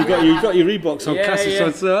you got your Reeboks on, Cassis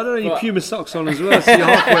on. So I don't know your Puma socks on as well. So you're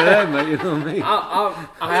halfway there, mate. You know what I mean?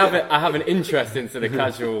 I have an interest into the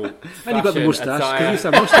casual. And you got the moustache because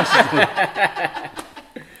you have moustaches.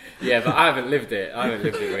 Yeah, but I haven't lived it.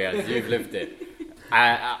 Riaz. You've lived it.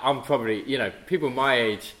 I'm probably, people my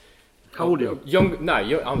age. How old are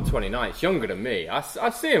you? I'm 29. It's younger than me. I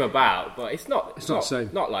see him about, but it's not the same.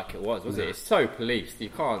 Not like it was it? It's so policed. You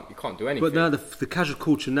can't do anything. But now the casual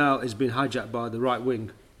culture now has been hijacked by the right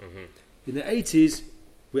wing. Mm-hmm. In the 80s,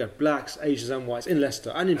 we had blacks, Asians, and whites in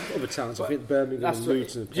Leicester and in other towns. I think Birmingham and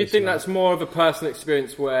Luton. Do you think that's more of a personal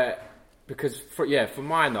experience because from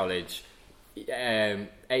my knowledge,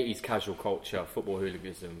 80s casual culture, football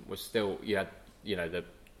hooliganism was still you had.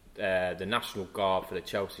 The National Guard for the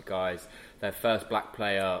Chelsea guys, their first black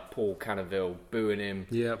player, Paul Canaville, booing him.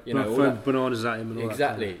 Yeah, throwing bananas at him and all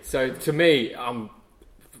exactly. That. So to me,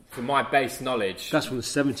 from my base knowledge, that's from the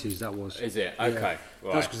 70s. That was. Is it? Yeah. Okay,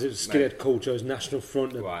 right. That's because it was skinhead culture. It was National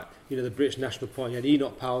Front. Right. The British National Party. You had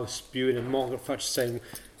Enoch Powell spewing and Margaret Thatcher saying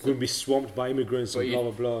we're going to be swamped by immigrants and blah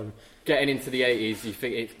blah blah. And getting into the 80s, you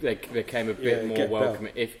think they became a bit more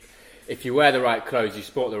welcoming. If you wear the right clothes, you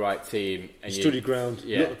support the right team, and you stood your ground,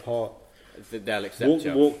 you look the part, they'll accept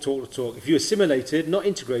you. Walk, talk the talk. If you assimilated, not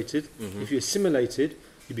integrated, if you assimilated,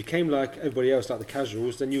 you became like everybody else, like the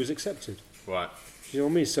casuals, then you was accepted. Right. You know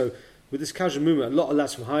what I mean? So with this casual movement, a lot of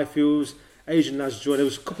lads from Highfields, Asian lads joined. There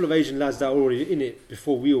was a couple of Asian lads that were already in it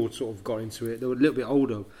before we all sort of got into it. They were a little bit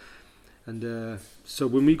older, and so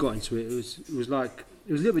when we got into it, it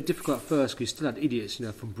was a little bit difficult at first because you still had idiots,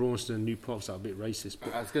 from Braunston and New Parks that were a bit racist.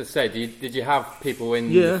 But I was going to say, did you have people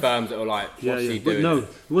in the firms that were like, what's he doing? But no, it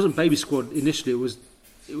wasn't Baby Squad initially.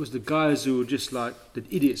 It was the guys who were just like the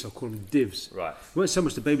idiots. I call them divs. Right. It wasn't so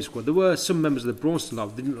much the Baby Squad. There were some members of the Braunston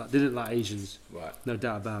lot didn't like Asians. Right. No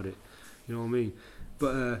doubt about it. You know what I mean?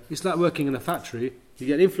 But it's like working in a factory. You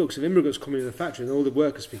get an influx of immigrants coming in the factory, and all the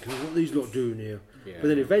workers thinking, "What are these lot doing here?" Yeah. But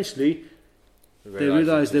then eventually they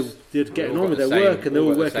realised they're getting on with their work and they're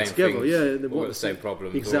all working together. Things, yeah, they all the same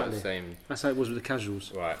problems. Exactly. All the same. That's how it was with the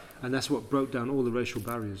casuals. Right. And that's what broke down all the racial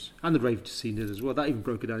barriers. And the rave scene did as well. That even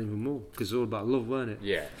broke it down even more because it's all about love, weren't it?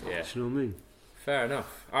 Yeah. Do you know what I mean? Fair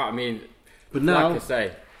enough. I mean, but now, like I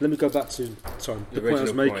say, let me go back to the point I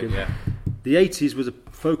was making. Point, yeah. The 80s was a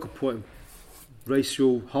focal point of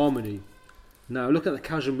racial harmony. Now look at the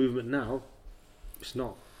casual movement now. It's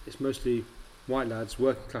not. It's mostly white lads,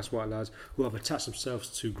 working class white lads, who have attached themselves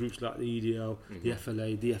to groups like the EDL, the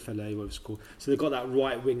FLA, whatever it's called. So they've got that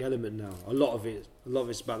right wing element now. A lot of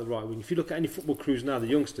it's about the right wing. If you look at any football crews now, the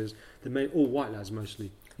youngsters, they're all white lads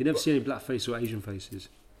mostly. You never see any black face or Asian faces.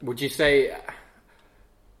 Would you say?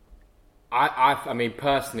 I mean,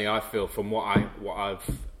 personally, I feel from what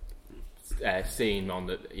I've seen on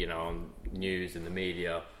on news and the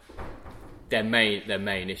media, their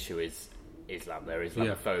main issue is Islam. They're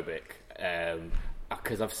Islamophobic.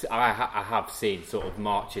 Because I have seen sort of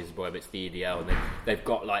marches, whether it's the EDL, and they've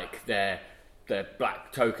got like their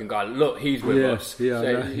black token guy. Look, he's with us.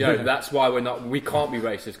 Yeah, that's why we can't be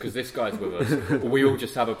racist because this guy's with us. We all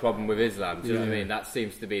just have a problem with Islam. Do you know what I mean? That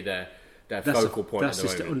seems to be their focal point. That's at the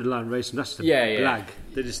just moment. the underlying racism. That's the blag.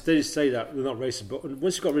 They just say that they're not racist. But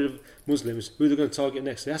once you've got rid of Muslims, who they're going to target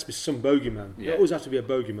next? There has to be some bogeyman. There always has to be a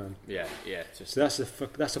bogeyman. Yeah. So that's a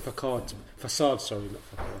facade. Sorry, not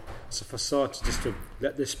facade. It's a facade to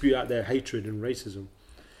let them spew out their hatred and racism.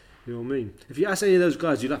 You know what I mean? If you ask any of those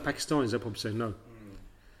guys, do you like Pakistanis? They'll probably say no.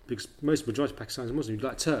 Because most majority of Pakistanis are Muslim. You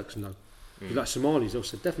like Turks? No. Like Somalis, they'll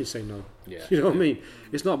definitely say no. Yeah. You know what I mean?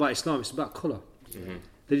 It's not about Islam, it's about colour.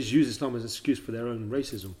 They just use Islam as an excuse for their own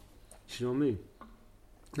racism. You know what I mean?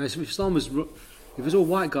 Now, if Islam was, if it was all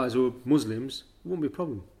white guys or Muslims, it wouldn't be a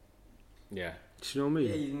problem. Yeah. Do you know what I mean?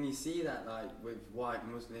 Yeah, and you see that like with white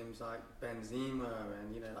Muslims like Benzema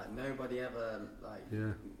and like nobody ever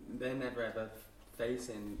they're never ever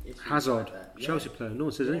facing issues Hazard, like that. Chelsea player, no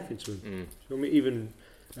one says anything to him. Do you know what I mean? Even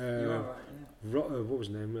what was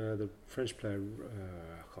his name? The French player,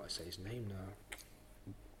 I can't say his name now.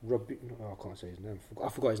 I can't say his name. I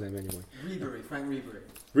forgot his name anyway. Frank Ribery.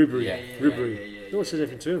 Ribery. No one says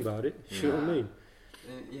anything to him about it. You know what I mean?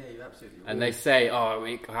 Yeah, you're absolutely right. And they say,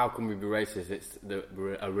 how can we be racist? It's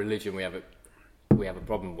a religion we have a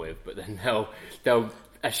problem with. But then they'll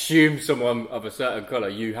assume someone of a certain colour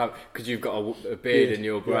because you've got a beard and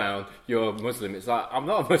you're brown, you're Muslim. It's like, I'm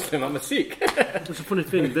not a Muslim, I'm a Sikh. That's a funny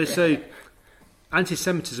thing. They say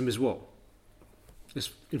anti-Semitism is what? It's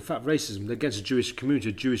in fact racism. They're against the Jewish community,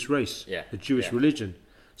 a Jewish race, the Jewish religion.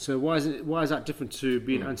 So why is that different to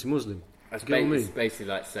being anti-Muslim? It's basically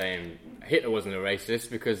like saying Hitler wasn't a racist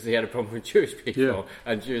because he had a problem with Jewish people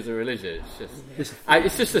and Jews are religious.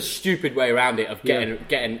 It's just a stupid way around it of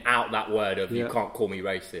getting out that word of you can't call me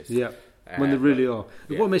racist. Yeah, when they really are.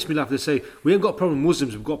 What makes me laugh, they say, we haven't got a problem with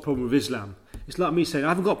Muslims, we've got a problem with Islam. It's like me saying, I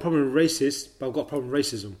haven't got a problem with racists, but I've got a problem with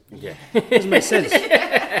racism. Yeah. It doesn't make sense.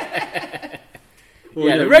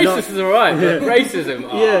 Well, the racist is alright, but racism...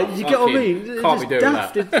 you get what I mean? Can't be doing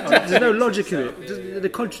daft. that. There's no logic in it. They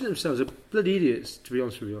contradict themselves. They're bloody idiots, to be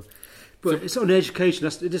honest with you. But it's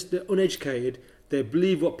uneducation. They're uneducated. They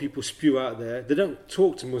believe what people spew out there. They don't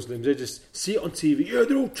talk to Muslims. They just see it on TV. Yeah,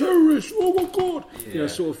 they're all terrorists. Oh my God.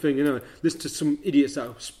 Sort of thing. Listen to some idiots that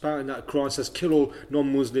are spouting that Quran says kill all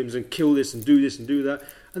non-Muslims and kill this and do that.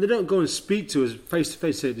 And they don't go and speak to us face to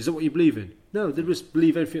face. Say, is that what you believe in? No, they just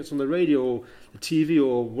believe everything that's on the radio or the TV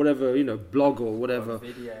or whatever, blog or whatever. Or a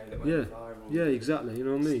video that went viral. Yeah, exactly. You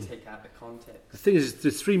know what I mean? Take out the context. The thing is,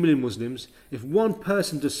 there's 3 million Muslims. If one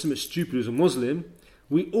person does something stupid who's a Muslim,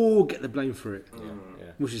 we all get the blame for it,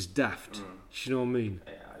 which is daft. You know what I mean?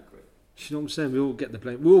 Yeah, I agree. You know what I'm saying? We all get the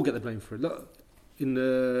blame. We all get the blame for it. Look, in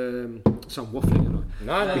the I'm waffling.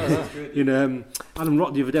 No. Adam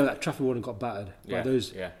Rock the other day, that traffic warden got battered by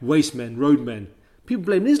those waste men, road men. People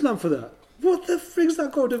blame Islam for that. What the frick's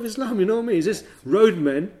that got to do with Islam? You know what I mean? Is this road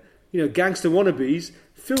men, gangster wannabes,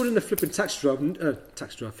 filled in the flipping taxi driver,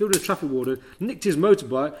 filled in the traffic warden, nicked his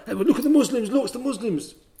motorbike. Hey, well, look at the Muslims! Look, it's the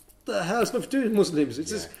Muslims. What the hell? It's nothing to do with Muslims. It's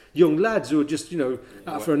just young lads who are just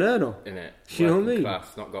out for an earner. Innit? You know what I mean?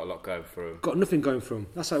 Class, not got a lot going for them. Got nothing going for them.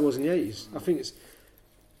 That's how it was in the 80s. I think it's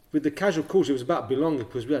with the casual culture. It was about belonging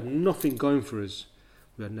because we had nothing going for us.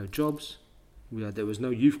 We had no jobs. There was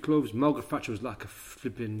no youth clubs. Margaret Thatcher was like a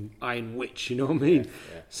flipping iron witch, you know what I mean?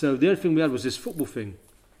 Yeah. So the only thing we had was this football thing.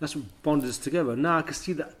 That's what bonded us together. Now I can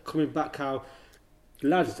see that coming back, how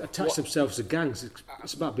lads attach themselves to gangs.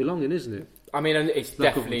 It's about belonging, isn't it? I mean, it's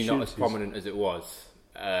definitely not as prominent as it was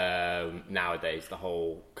nowadays, the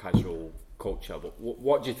whole casual culture. But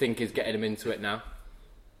what do you think is getting them into it now?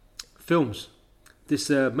 Films. This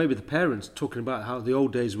maybe the parents talking about how the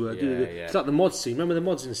old days were. It's like the mod scene. Remember the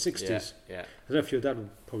mods in the 60s? Yeah. I don't know if your dad would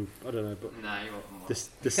probably. I don't know, but nah, you want mod. The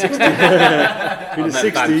 60s. In the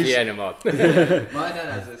 60s. My dad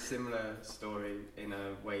has a similar story in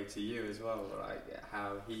a way to you as well. Like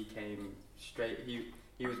how he came straight.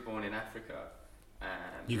 He was born in Africa.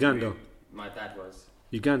 Uganda. My dad was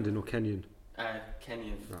Ugandan or Kenyan.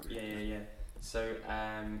 Kenyan. Right. Yeah. So.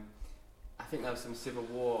 I think there was some civil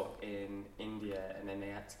war in India, and then they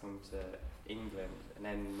had to come to England, and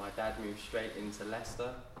then my dad moved straight into Leicester,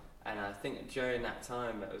 and I think during that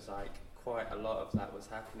time it was like quite a lot of that was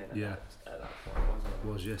happening at that point, wasn't it?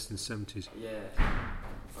 It was, yes, in the 70s. Yeah.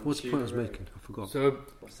 What's the point I was making? I forgot. So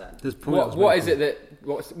what's that? What is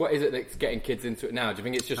it that's getting kids into it now? Do you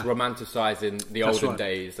think it's just romanticising the olden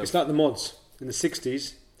days? It's like the mods in the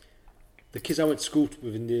 60s. The kids I went to school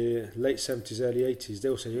with in the late 70s, early 80s, they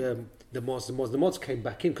all said, the mods came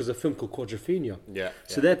back in because of a film called Quadrophenia.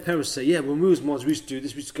 So their parents say, when we was mods, we used to do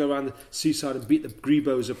this. We used to go around the seaside and beat the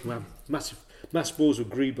grebos up and have massive balls with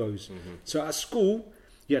grebos. Mm-hmm. So at school,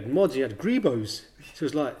 you had mods, you had grebos. So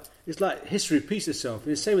it's like history repeats itself.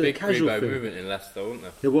 And the same with the casual grebo film. movement in Leicester, wasn't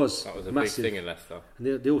there? There was. That was a massive. big thing in Leicester.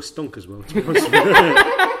 And they all stunk as well, to be honest with you.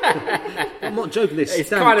 I'm not joking, they stank. It's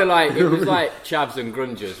kind of like, it was like chavs and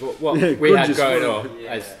grungers. What we had going on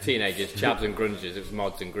as teenagers, chavs and grungers, it was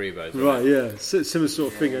mods and grebos. Right, yeah, similar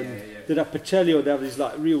sort of thing. And they'd have Pacelli, they'd have these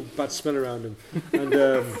like real bad smell around them. And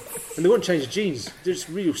they wouldn't change the jeans. They're just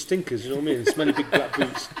real stinkers, you know what I mean? Smelly big black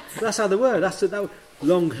boots. But that's how they were. That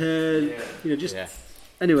long hair,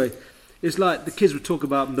 Anyway, It's like the kids would talk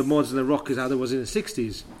about the mods and the rockers, how there was in the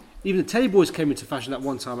 60s. Even the Teddy Boys came into fashion at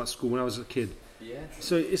one time at school when I was a kid. Yeah.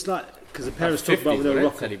 So it's like, because the parents talk about when they were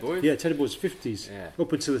rockers. Teddy Boys? Yeah, Teddy Boys 50s. Yeah.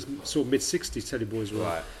 Up until the sort of mid-60s, Teddy Boys were.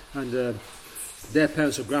 Right. And their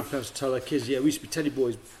parents or grandparents would tell their kids, yeah, we used to be Teddy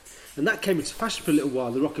Boys. And that came into fashion for a little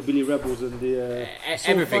while, the Rockabilly Rebels and the...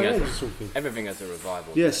 everything has a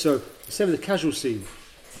revival. Yeah, so same with the casual scene.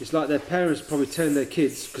 It's like their parents probably telling their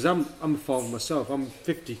kids, because I'm a father myself, I'm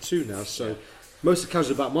 52 now, so most of the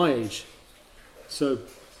casuals are about my age. So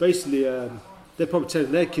basically, they're probably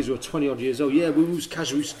telling their kids who are 20 odd years old, yeah, we was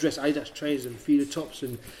casual, we used to dress Adidas trainers and feeder tops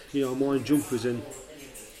and, Hawaiian jumpers and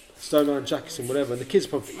Stone Iron jackets and whatever, and the kids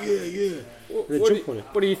probably, yeah. And they jump on it.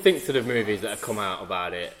 What do you think to the movies that have come out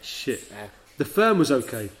about it? Shit. The Firm was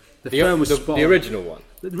okay. The original one.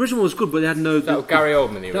 The original one was good, but they had no... That was Gary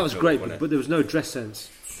Oldman, that was great, but there was no dress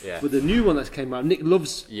sense. Yeah. But the new one that came out, Nick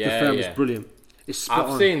loves The Firm, is brilliant. It's spot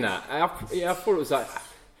on. I've seen that. I thought it was like...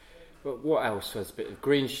 But what else was a bit of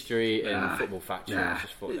Green Street and Football Factory? I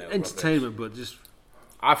just thought they were entertainment, but just...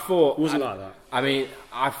 I thought... It wasn't like that. I mean,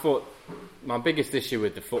 I thought... My biggest issue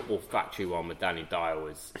with the Football Factory one with Danny Dyer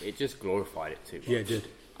was it just glorified it too much. Yeah, it did.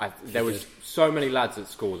 There was so many lads at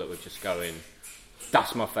school that were just going,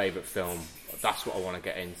 that's my favourite film, that's what I want to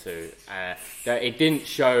get into. It didn't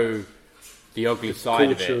show the ugly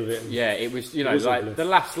side of it. Yeah, it was, like the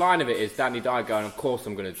last line of it is Danny Dyer going, of course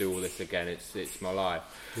I'm going to do all this again, it's my life.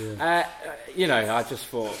 Yeah. I just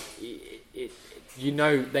thought,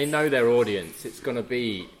 they know their audience, it's going to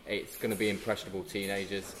be impressionable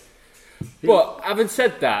teenagers. But having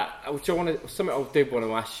said that, something I did want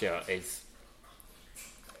to ask you is,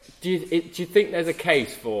 do you think there's a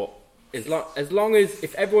case for as long as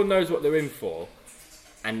if everyone knows what they're in for,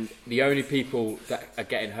 and the only people that are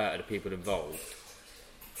getting hurt are the people involved,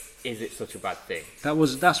 is it such a bad thing?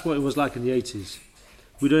 That's what it was like in the 80s.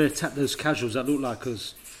 We don't attack those casuals that look like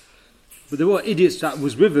us, but there were idiots that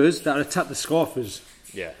was with us that attacked the scarfers.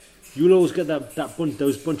 Yeah. You'll always get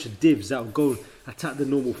those bunch of divs that will go attack the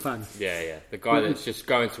normal fan. Yeah. The guy that's just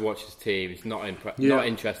going to watch his team, he's not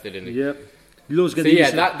interested in it. Yeah. You'll always get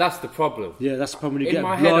that's the problem. Yeah, that's the problem. When you get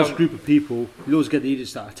a large group of people, you'll always get the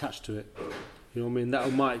idiots that are attached to it. You know what I mean?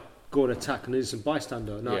 That might go and attack an innocent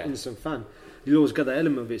bystander, an innocent fan. You'll always get that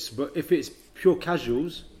element of it. But if it's pure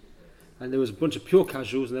casuals, and there was a bunch of pure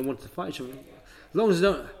casuals and they wanted to fight each other, as long as they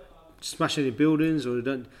don't smash any buildings or as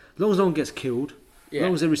long as no one gets killed, as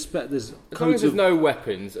long as they respect, as long as there's no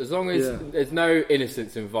weapons, as long as there's no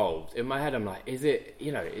innocence involved. In my head, I'm like, is it?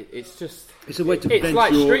 It's just. It's a way to vent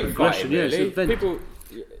like your street aggression. Fighting, really. People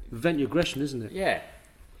vent your aggression, isn't it? Yeah.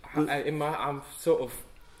 I'm sort of.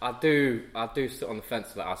 I do sit on the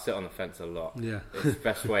fence. I sit on the fence a lot. Yeah. It's the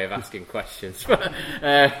best way of asking questions. But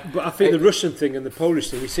I think the Russian thing and the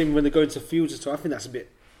Polish thing, we see when they go into fields and stuff. I think that's a bit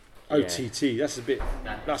OTT. That's a bit.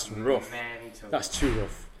 That's rough. Mental. That's too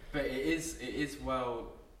rough. But it is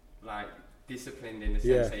well, like, disciplined in the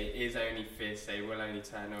sense that it is only fists. They will only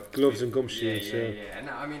turn up gloves and gumshoes. Yeah. And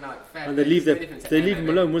I mean, like, fair. And they leave them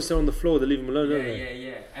alone once they're on the floor. They leave them alone.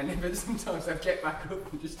 Yeah. And then, but sometimes they'll get back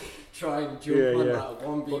up and just try and jump on that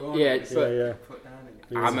 1v1. Yeah. Put down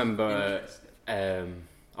again. I remember.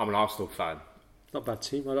 I'm an Arsenal fan. Not a bad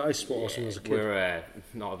team. I used to support Arsenal as a kid. We're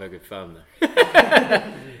not a very good firm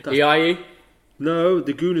though. EIE. No,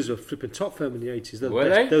 the Gooners were flipping top firm in the 80s. They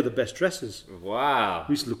were the best dressers. Wow.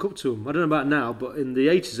 We used to look up to them. I don't know about now, but in the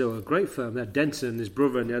 80s they were a great firm. They had Denton and his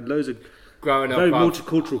brother, and they had loads of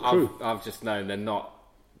multicultural crew. I've just known they're not,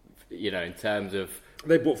 in terms of...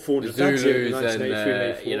 They bought 400 Zulus and,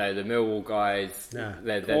 the Millwall guys. Nah,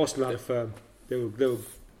 Arsenal had a firm. They were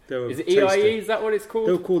is it EIE? Is that what it's called?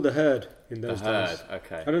 They were called the Herd in those days.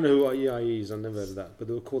 Okay. I don't know what EIE is. I've never heard of that. But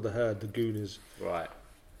they were called the Herd, the Gooners. Right.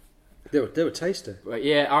 They were tasty. But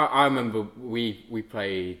I remember we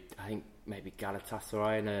played, I think maybe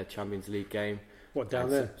Galatasaray in a Champions League game. What, down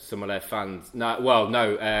there? Some of their fans, in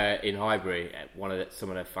Highbury, some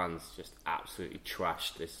of their fans just absolutely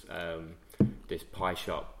trashed this pie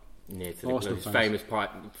shop near to the famous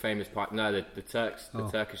pie. No, the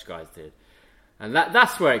Turkish guys did. And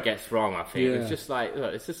that's where it gets wrong, I think. It's just like,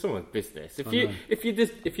 look, it's just someone's business.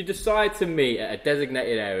 If you decide to meet at a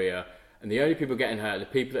designated area, and the only people getting hurt are the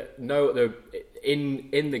people that know they're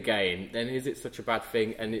in the game, then is it such a bad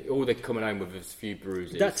thing? And all they're coming home with is a few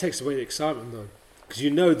bruises. That takes away the excitement, though, because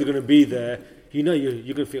they're going to be there. You're going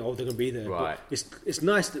to think, they're going to be there. Right. But it's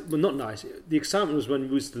nice. Not nice. The excitement was when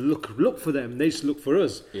we used to look for them. They used to look for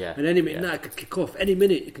us. Yeah. And any minute, it could kick off. Any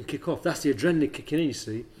minute, it can kick off. That's the adrenaline kicking in, you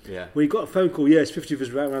see. Yeah. When you got a phone call, it's 50 of us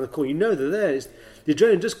right around the corner. You know they're there. The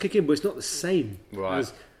adrenaline does kick in, but it's not the same. Right.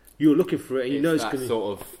 As you're looking for it, and you know it's going to...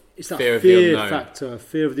 sort of... it's that fear factor,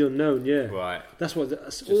 fear of the unknown. Yeah, right. That's all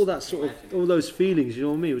that sort of all those feelings. You know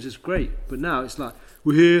what I mean? It was just great. But now it's like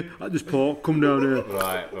we're here at this park. Come down here.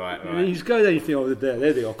 Right. I mean, you just go there and you think, oh, they're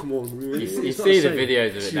there. They are. Come on. You see the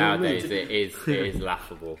videos of it nowadays. It is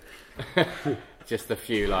laughable. Just a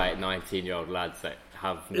few 19-year-old lads that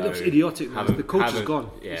have no... It looks idiotic. The culture's gone.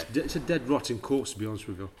 Yeah. It's a dead, rotting corpse, to be honest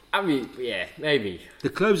with you. I mean, yeah, maybe. The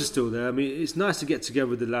clothes are still there. I mean, it's nice to get together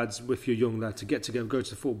with the lads, with your young lad, to get together, go to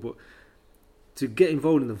the football, but to get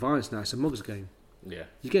involved in the violence now, it's a mug's game. Yeah.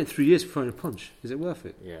 You're getting 3 years for throwing a punch. Is it worth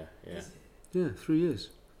it? Yeah. Yeah, 3 years.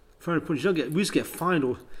 Throwing a punch. We just get fined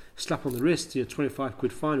or slap on the wrist,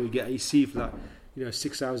 £25 fine. We get AC for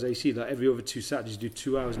 6 hours AC. Like every other 2 Saturdays, you do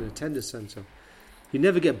 2 hours in a attendance centre. You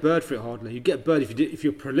never get bird for it hardly. You get bird if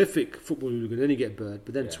you're a prolific football hooligan, then you get bird.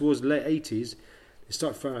 But then towards the late 80s, they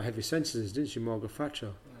started throwing out heavy sentences, didn't you, Margaret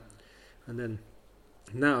Thatcher? And then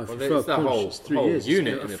now, if you throw a punch, it's 3 years.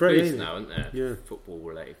 Unit in the police now, isn't there? Yeah.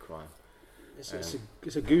 Football-related crime.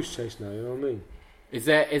 It's a goose chase now. You know what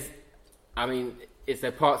I mean? Is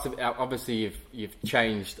there parts of it? Obviously, you've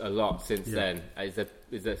changed a lot since then. Is there?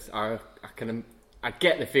 I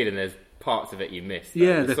get the feeling there's parts of it you missed.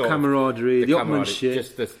 Yeah, the camaraderie, the upmanship,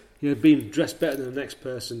 just being dressed better than the next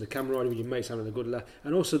person, the camaraderie with your mates having a good laugh,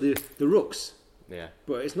 and also the rooks. Yeah,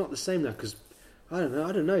 but it's not the same now because I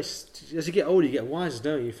don't know. As you get older, you get wiser,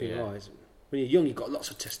 don't you? You think, when you're young, you've got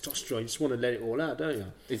lots of testosterone. You just want to let it all out, don't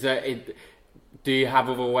you? Do you have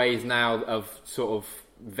other ways now of sort of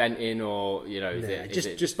venting, or is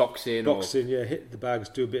it just boxing? Boxing, hit the bags,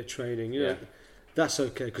 do a bit of training. You know, that's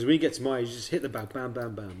okay because when you get to my age, you just hit the bag, bam,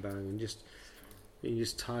 bam, bam, bang, and you're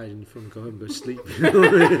just tired and you want to go home but sleep.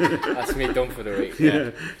 That's me done for the week.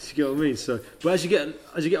 Yeah, you get what I mean. So, but as you get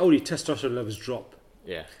older, your testosterone levels drop.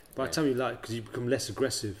 Yeah. By the time because you become less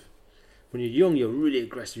aggressive. When you're young, you're really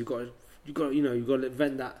aggressive. You've got to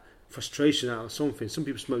vent that frustration out of something. Some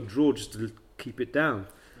people smoke draw just to keep it down.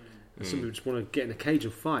 And some people just want to get in a cage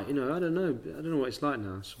and fight. I don't know. I don't know what it's like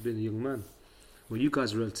now. So being a young man. Well, you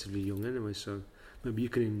guys are relatively young anyway, so maybe you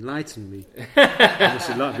can enlighten me. What's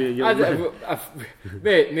it like being a young man?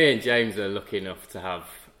 Me and James are lucky enough to have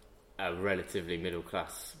a relatively middle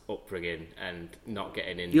class upbringing and not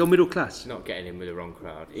getting in. You're middle class? Not getting in with the wrong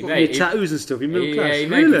crowd. Your tattoos and stuff. You're middle class. Yeah, he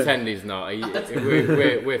may pretend he's not.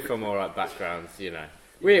 We're from all right backgrounds,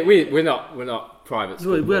 We're not private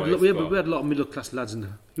school we had boys, a lot of middle class lads in the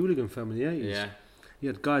hooligan family in the 80s. Yeah. You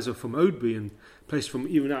had guys who were from Oadby and places from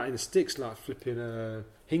even out in the sticks like flipping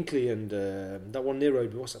Hinkley and that one near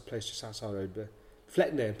Oadby. What's that place just outside Oadby?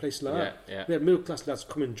 Fleckney and places like that. Yeah. We had middle class lads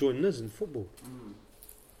come and join us in football.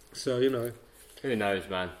 So who knows,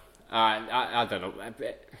 man? I don't know.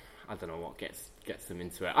 I don't know what gets them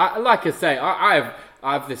into it. Like I say, I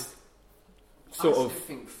have this sort of. I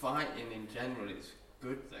think fighting in general is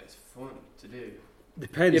good. Though it's fun to do.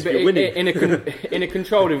 Depends if you're winning. In a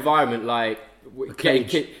controlled environment, like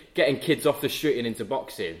getting kids off the street and into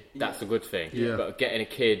boxing, that's a good thing. Yeah. But getting a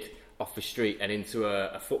kid off the street and into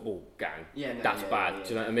a football gang, that's bad. Do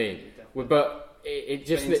you know what I mean? But it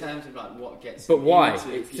just. But in terms of like what gets. But why?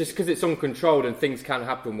 It's just because it's uncontrolled and things can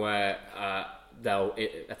happen where they'll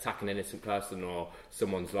attack an innocent person or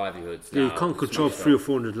someone's livelihoods. Yeah, you can't control 300 or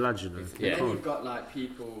 400 lads, Yeah. Then you've got like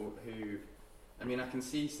people who. I mean, I can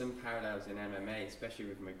see some parallels in MMA, especially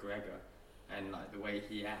with McGregor, and like the way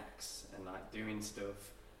he acts and like doing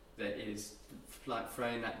stuff that is like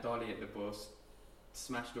throwing that dolly at the bus,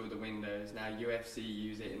 smashed all the windows. Now UFC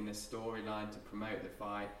use it in the storyline to promote the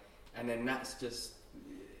fight, and then that's just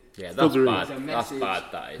that's bad. That's bad.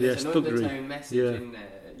 That is. There's an undertone message in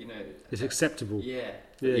there. It's acceptable. Yeah.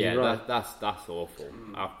 Right. That's awful.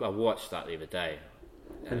 I watched that the other day.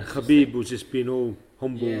 And Khabib was just being all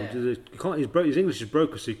humble. Yeah. His English is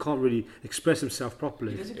broken, so he can't really express himself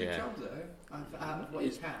properly. He does a good job though. What he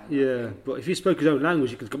can. Yeah, but if he spoke his own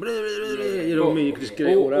language, he could go. You know what I mean? You could just get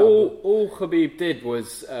it all out. All Khabib did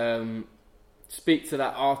was speak to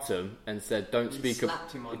that Artem and said, "Don't speak."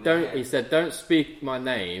 He said, "Don't speak my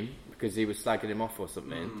name." Because he was slagging him off or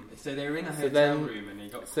something. So they were in a hotel room and he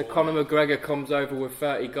got. So Conor McGregor comes over with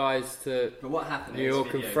 30 guys to New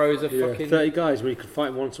York and throws a fucking 30 guys when he could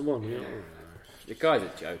fight 1-to-1. Yeah. The guy's a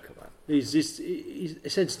joker, man.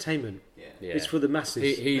 It's entertainment. Yeah. It's for the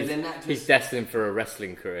masses. He's destined for a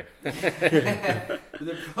wrestling career.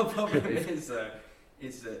 The problem is that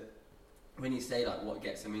when you say like what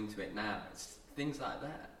gets them into it now, it's things like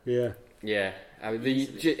that. Yeah. Yeah, I mean,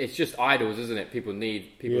 it's just idols, isn't it? People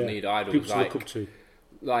need idols. People to look up to.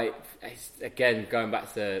 Like, again, going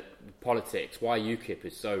back to politics, why UKIP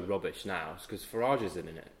is so rubbish now is because Farage isn't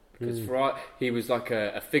in it. Because Farage, he was like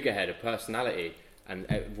a figurehead, a personality, and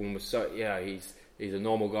everyone was so, he's He's a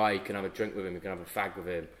normal guy. You can have a drink with him. You can have a fag with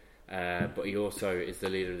him. But he also is the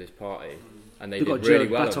leader of this party, and they've did really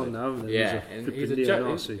well. Baton now, haven't they? Yeah, he's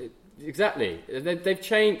a exactly. They've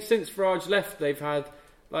changed since Farage left. They've had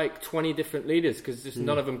like 20 different leaders because just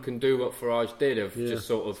none of them can do what Farage did of just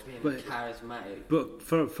sort of charismatic. But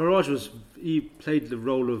Farage he played the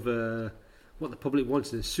role of what the public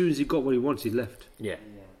wanted. As soon as he got what he wanted, he left. Yeah.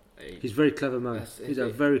 He's a very clever man. He's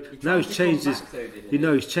changed his.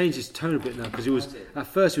 He's changed his tone a bit now because he was at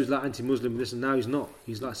first he was like anti-Muslim this, and now he's not.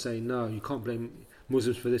 He's like saying no, you can't blame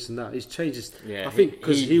Muslims for this and that. He's changed his. Yeah, I think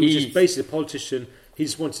because he was just basically a politician. He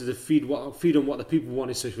just wanted to feed on what the people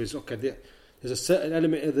wanted. So he was okay. There's a certain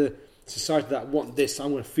element of the society that want this.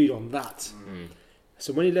 I'm going to feed on that.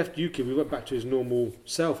 So when he left UKIP, we went back to his normal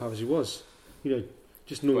self, as he was.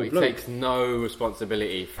 Just normal. But he takes no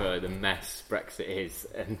responsibility for the mess Brexit is,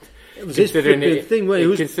 and it was his thing.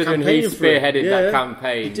 Considering he spearheaded that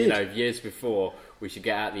campaign, years before we should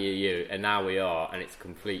get out of the EU, and now we are, and it's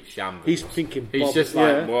complete shambles. He's thinking. He's just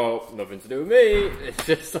like, well, nothing to do with me. It's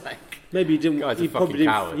just like maybe he didn't. He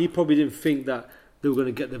probably didn't think that they were going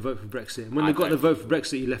to get the vote for Brexit. And when they got the vote for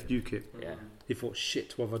Brexit, he left UKIP. Yeah. He thought,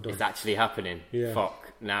 shit, what have I done? It's actually happening. Yeah.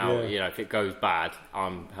 Fuck. Now, if it goes bad,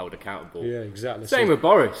 I'm held accountable. Yeah, exactly. Same with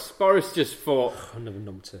Boris. Boris just thought... I never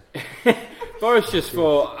numbed to. Boris just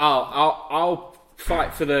thought, I'll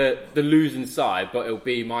fight for the losing side, but it'll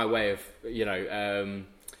be my way of,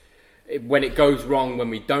 when it goes wrong, when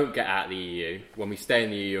we don't get out of the EU, when we stay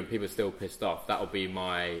in the EU and people are still pissed off, that'll be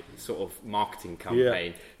my sort of marketing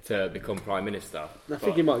campaign to become Prime Minister. I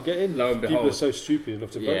think he might get in. Lo and behold, people are so stupid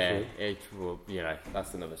enough to vote for him.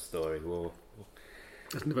 That's another story.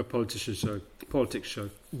 That's another politics show.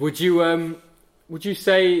 Would you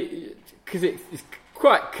say, because it's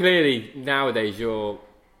quite clearly nowadays you're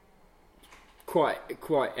quite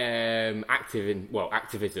active in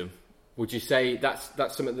activism. Would you say that's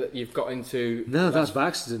something that you've got into? No, that's by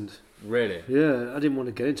accident. Really? Yeah, I didn't want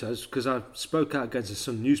to get into it because I spoke out against the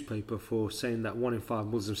Sun newspaper for saying that 1 in 5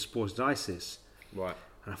 Muslims supported ISIS. Right.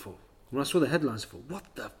 And I thought, when I saw the headlines, I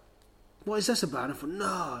thought, what is this about? And I thought,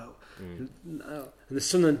 no. And the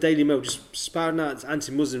Sun and Daily Mail just spouting out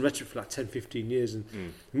anti-Muslim rhetoric for like 10, 15 years, and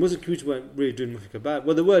the Muslim community weren't really doing nothing about it.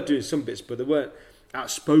 Well, they were doing some bits, but they weren't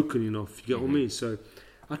outspoken enough, you get what I mean? So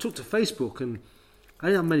I took to Facebook, and I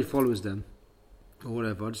didn't have many followers then, or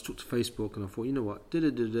whatever. I just took to Facebook, and I thought, you know what,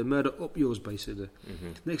 the murder up yours, basically.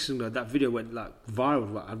 Next thing, that video went like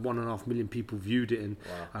viral. I had 1.5 million people viewed it, and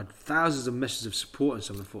I had thousands of messages of support and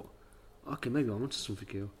stuff. And I thought, okay, maybe I'm onto something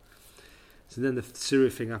here. So then the Syria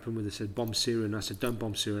thing happened where they said bomb Syria, and I said don't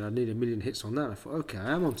bomb Syria, and I need 1 million hits on that. And I thought, okay,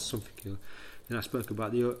 I am onto something here. Then I spoke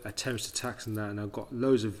about the terrorist attacks and that, and I got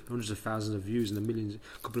hundreds of thousands of views and a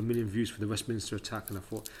couple of million views for the Westminster attack, and I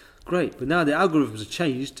thought, great. But now the algorithms have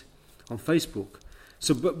changed on Facebook.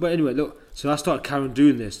 So, but anyway, look. So I started carrying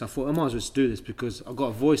doing this. And I thought I might as well just do this because I've got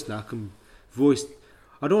a voice now. I can voice.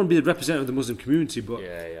 I don't want to be the representative of the Muslim community, but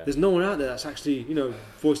there's no one out there that's actually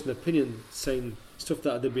voicing an opinion, saying stuff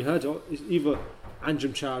that they've been heard of. It's either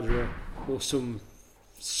Anjem Chowdhury or some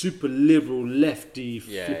super liberal lefty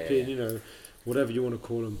flipping, whatever you want to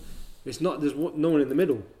call them. It's not. There's no one in the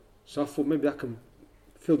middle. So I thought maybe I can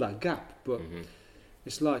fill that gap. But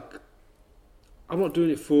it's like I'm not doing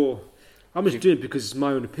it for. I'm just doing it because it's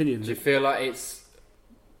my own opinion. Do you feel like it's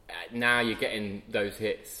now you're getting those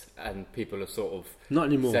hits and people are sort of not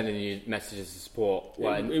anymore sending you messages of support?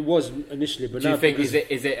 Well, it was initially, but do now you think is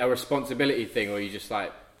it a responsibility thing, or are you just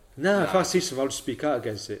like? No, if I see something, I'll just speak out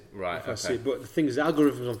against it. Right. If I see it. But the thing is, the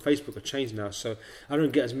algorithms on Facebook are changed now, so I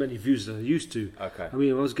don't get as many views as I used to. Okay. I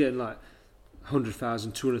mean, I was getting like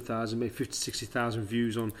 100,000, 200,000, maybe 50, 60,000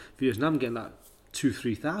 views on videos, and I'm getting like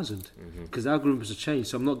 2,000-3,000 because the algorithms have changed.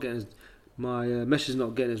 So I'm not getting my message is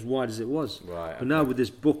not getting as wide as it was. Right. But now with this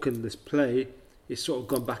book and this play, it's sort of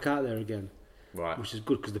gone back out there again. Right. Which is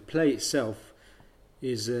good because the play itself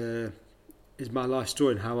is my life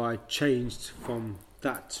story and how I changed from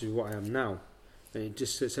that to what I am now. And it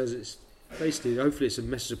says it's basically, hopefully it's a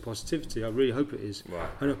message of positivity. I really hope it is. Right.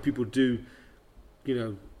 I know people do,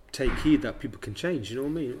 take heed that people can change. You know what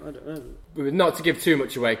I mean? I don't know. Not to give too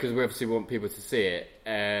much away because we obviously want people to see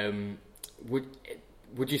it.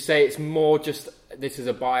 Would you say it's more just this is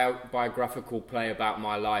a biographical play about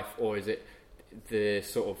my life, or is it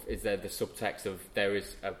is there the subtext of there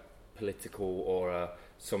is a political or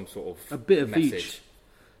some sort of a bit of message? Each.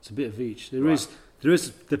 It's a bit of each. There is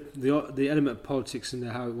the element of politics in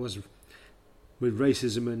there, how it was with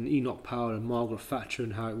racism and Enoch Powell and Margaret Thatcher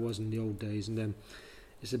and how it was in the old days, and then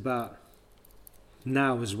it's about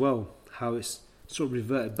now as well, how it's sort of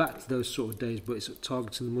reverted back to those sort of days, but it's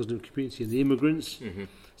targeting the Muslim community and the immigrants.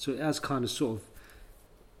 So it has kind of sort of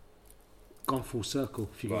gone full circle,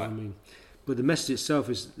 if you get what I mean. But the message itself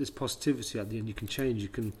is this positivity at the end. You can change, you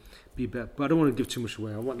can be better. But I don't want to give too much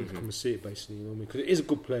away. I want them to come and see it, basically. You know what I mean? Because it is a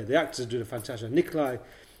good play. The actors are doing a fantastic. Nikolai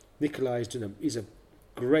he's a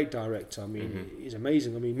great director. I mean, he's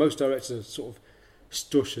amazing. I mean, most directors are sort of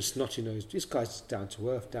stush and snotty nosed. This guy's just down to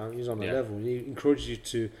earth. He's on a level, and he encourages you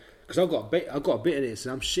to. Because I've got a bit in it,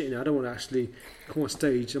 so I'm shitting. I don't want to actually come on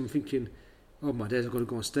stage. I'm thinking, oh my days, I've got to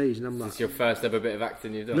go on stage, and I'm like, "Is this your first ever bit of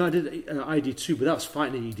acting you've done?" No, I did ID2, but that was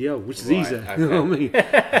fighting in EDL, which is easier. Okay. You know what I mean? You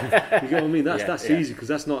get what I mean? That's easy because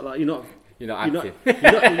that's not like you're not acting.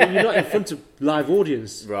 You're not in front of live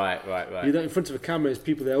audience. Right. You're not in front of a camera. There's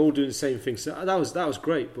people there all doing the same thing. So that was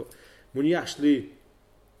great. But when you actually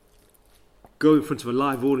go in front of a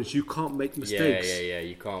live audience, you can't make mistakes. Yeah.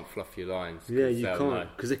 You can't fluff your lines. Yeah, you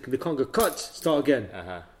can't because they can't go cut, start again.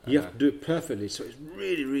 You have to do it perfectly. So it's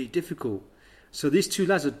really, really difficult. So these two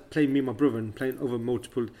lads are playing me and my brother and playing other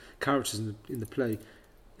multiple characters in the play.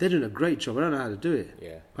 They're doing a great job. I don't know how to do it. Yeah.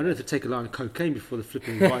 I don't know if they take a line of cocaine before the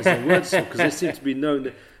flipping writes their words because they seem to be known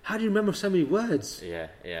that. How do you remember so many words? Yeah.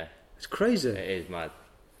 It's crazy. It is mad.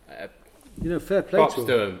 Fair play props to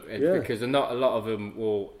them because not a lot of them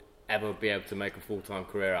will ever be able to make a full-time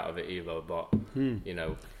career out of it either. But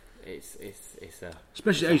it's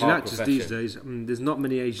especially Asian actors these days. There's not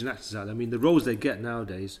many Asian actors out there. I mean, the roles they get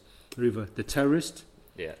nowadays are either the terrorist,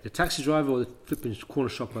 the taxi driver, or the flipping corner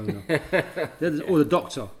shop owner, or the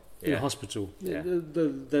doctor in a hospital. Yeah.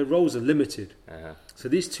 The roles are limited. So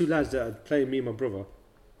these two lads that are playing me and my brother,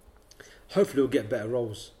 hopefully, will get better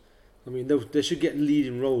roles. I mean, they should get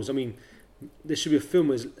leading roles. I mean, there should be a film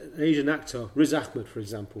with an Asian actor, Riaz Khan, for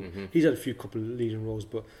example. He's had a couple of leading roles,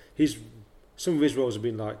 but some of his roles have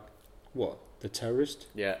been like, what? The terrorist?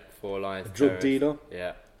 Yeah, 4 Lines. The drug dealer?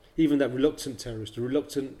 Yeah. Even that reluctant terrorist, the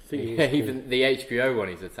reluctant thing. Yeah, even the HBO one,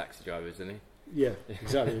 he's a taxi driver, isn't he? Yeah,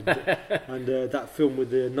 exactly. And that film with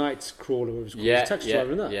the night crawler, was called, he's a taxi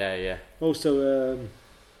driver in that. Yeah. Also,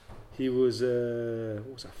 he was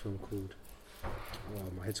what's that film called?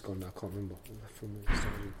 Oh, my head's gone now. I can't remember what that film is.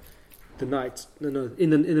 The night, no, in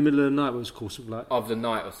the middle of the night, what was it called? Something like Of the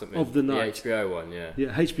Night or something. Of the Night. The HBO one, yeah. Yeah,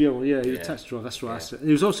 HBO one. Yeah, he was a taxi driver. That's right. I said.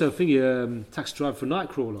 He was also a thingy, taxi driver for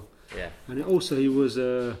Nightcrawler. Yeah. And he was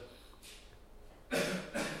 4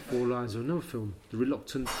 Lines of another film, The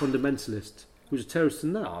Reluctant Fundamentalist. He was a terrorist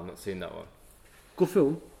in that. Oh, I've not seen that one. Good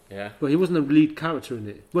film. Yeah. But he wasn't a lead character in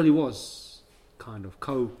it. Well, he was kind of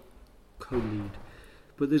co-lead.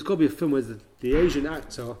 But there's got to be a film where the Asian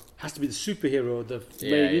actor has to be the superhero, the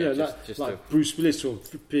main, like Bruce Willis or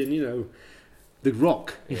The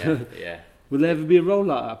Rock. Yeah. Will there ever be a role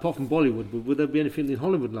like that apart from Bollywood? Would there be anything in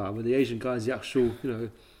Hollywood like that where the Asian guy is the actual,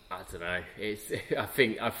 I don't know.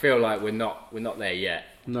 I feel like we're not there yet.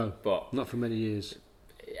 No, but not for many years.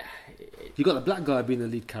 Yeah. You got the black guy being the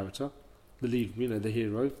lead character, the lead, the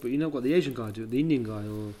hero, but you not got the Asian guy do it, the Indian guy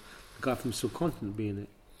or the guy from the subcontinent being it.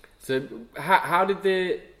 So how did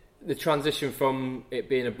the transition from it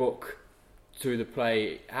being a book to the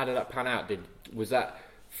play, how did that pan out? Was that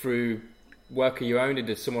through work of your own?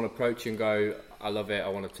 Did someone approach you and go, I love it, I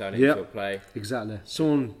want to turn it into a play? Exactly.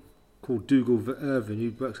 Someone called Dougal Irvin,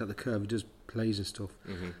 who works at the Curve, he does plays and stuff.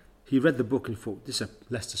 He read the book and thought, this is a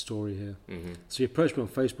Leicester story here. So he approached me on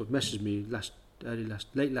Facebook, messaged me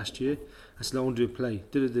late last year. I said, I want to do a play.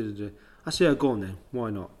 I said, yeah, go on then,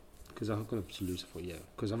 why not? Because I'm going to lose. I thought, yeah,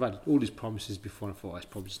 because I've had all these promises before, and I thought, it's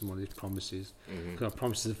probably just one of these promises. Because I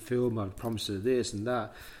promised a film, I promised this and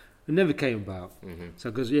that. It never came about. So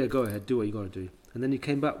I goes, yeah, go ahead, do what you got to do. And then he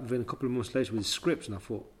came back within a couple of months later with his script, and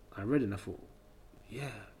I read it, and I thought, yeah,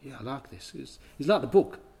 I like this. It's like the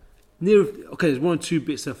book. There's 1 or 2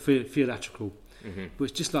 bits that are theatrical, but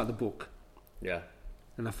it's just like the book. Yeah.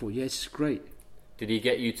 And I thought, yeah, it's great. Did he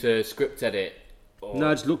get you to script edit? Or? No,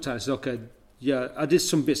 I just looked at it and said, okay, yeah, I did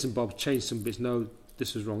some bits and bobs, changed some bits. No,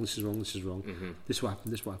 this is wrong, this is wrong, this is wrong. This will happen,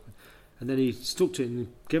 this will happen. And then he stuck to it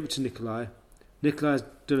and gave it to Nikolai. Nikolai's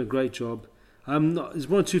done a great job. There's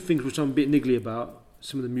 1 or 2 things which I'm a bit niggly about.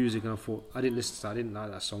 Some of the music, and I thought, I didn't listen to that. I didn't like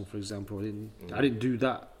that song, for example. I didn't do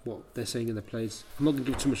that, what they're saying in the plays. I'm not going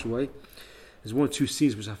to give too much away. There's 1 or 2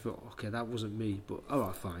 scenes which I thought, okay, that wasn't me, but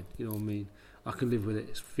alright, fine. You know what I mean? I can live with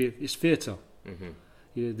it. It's theatre.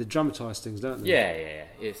 They dramatise things, don't they? Yeah.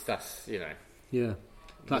 Yeah.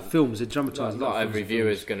 Like films, they dramatise. Not every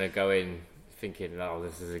viewer's going to go in thinking, oh,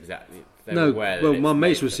 this is exactly... my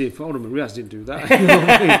mates were saying, hold on, Riaz didn't do that. You know what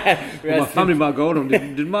I mean? My family might go, hold on,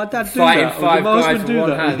 did my dad do that? Or did my husband do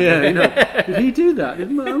that? Yeah, did he do that?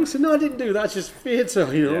 Did my uncle say, no, I didn't do that, it's just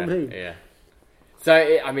theatre, you know what I mean? Yeah. So,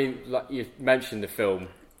 like you mentioned the film,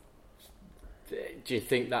 do you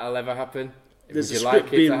think that'll ever happen? There's a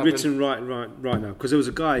script being written right now, because there was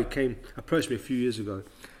a guy who approached me a few years ago.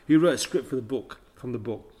 He wrote a script from the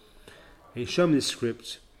book. He showed me this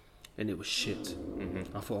script, and it was shit.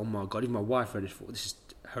 Mm-hmm. I thought, oh my god, even my wife read it. This is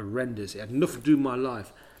horrendous. It had nothing to do with my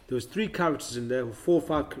life. There was 3 characters in there, 5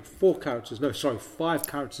 characters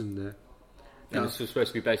in there. And this was supposed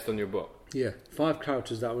to be based on your book? Yeah, 5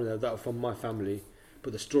 characters that were there, that were from my family,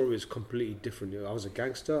 but the story was completely different. I was a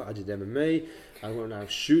gangster, I did MMA, I went out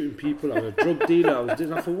shooting people, I was a drug dealer, I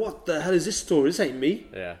thought, what the hell is this story? This ain't me.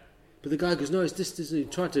 Yeah. But the guy goes, no, it's this, he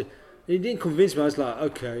didn't convince me. I was like,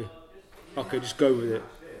 okay, just go with it.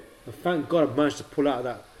 And thank God I managed to pull out of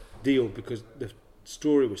that deal, because the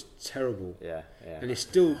story was terrible. Yeah. And it's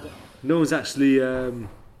still, no one's actually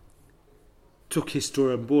took his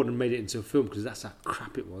story on board and made it into a film, because that's how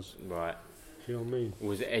crap it was. Right. You know what I mean?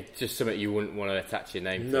 Was it just something you wouldn't want to attach your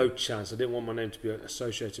name to? No chance. I didn't want my name to be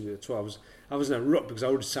associated with it at all. I was in a rut, because I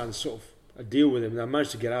already signed sort of a deal with him, and I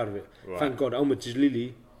managed to get out of it. Right. Thank God. Omar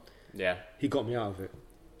Jalili, he got me out of it.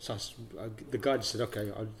 So the guy just said, okay,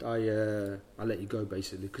 I'll let you go,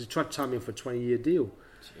 basically, because he tried to tie me in for a 20-year deal.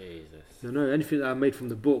 Jesus. No, anything that I made from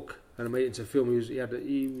the book and I made it into a film,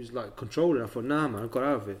 he was like controlling. I thought, nah, man, I got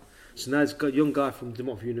out of it. So now there's a young guy from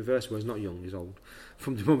Dartmouth University, well, he's not young, he's old,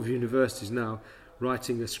 from Dartmouth University is now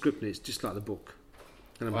writing a script, and it's just like the book.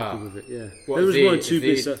 And I'm happy with it, yeah. What, there was one or two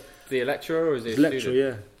bits. The lecturer, or is he a lecturer,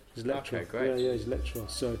 student? Yeah. He's a lecturer. Okay, great. Yeah, he's a lecturer.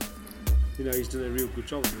 So, he's done a real good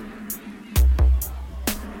job.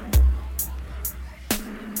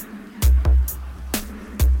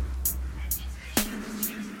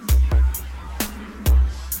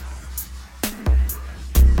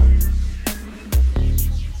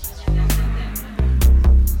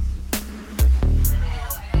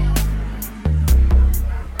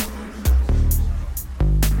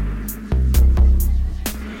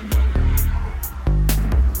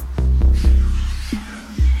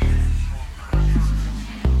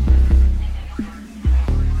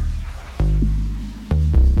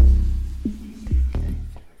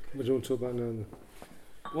 About now?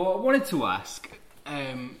 Well, I wanted to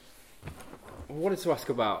ask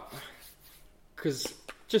about, because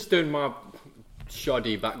just doing my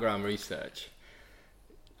shoddy background research,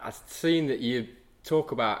 I've seen that you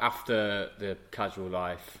talk about after the casual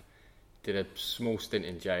life, did a small stint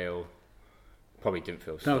in jail, probably didn't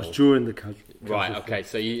feel small. That was during the casual. Right, okay,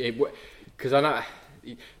 so because I know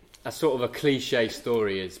a sort of a cliche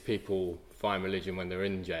story is people find religion when they're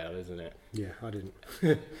in jail, isn't it? Yeah, I didn't.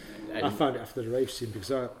 I found it after the rave scene,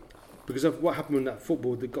 because of what happened in that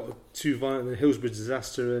football that got too violent, the Hillsborough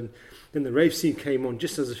disaster, and then the rave scene came on.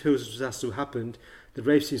 Just as the Hillsborough disaster happened, the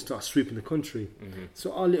rave scene started sweeping the country. Mm-hmm.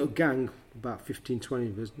 So our little gang, about 15, 20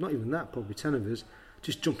 of us, not even that, probably 10 of us,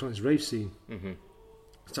 just jumped on this rave scene. Mm-hmm.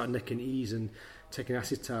 Started necking E's and taking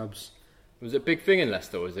acid tabs. Was it a big thing in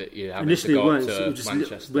Leicester, or was it you having initially to go up to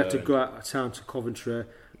Manchester? We had to go out of town to Coventry,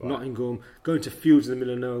 Nottingham, going to fields in the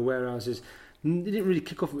middle of nowhere, warehouses. It didn't really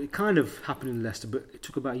kick off. It kind of happened in Leicester, but it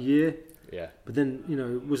took about a year. Yeah. But then,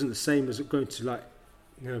 it wasn't the same as going to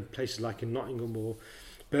places like in Nottingham or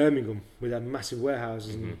Birmingham, with their massive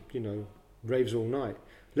warehouses and raves all night.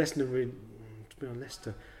 Leicester really, to be honest,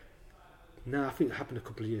 Leicester. Now I think it happened a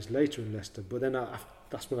couple of years later in Leicester, but then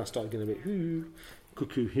that's when I started getting a bit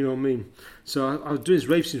cuckoo, you know what I mean? So I was doing this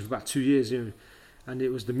rave scene for about 2 years, and it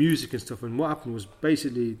was the music and stuff. And what happened was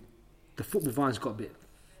basically the football vines got a bit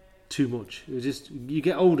too much. It was just, you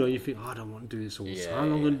get older and you think, I don't want to do this all the time. How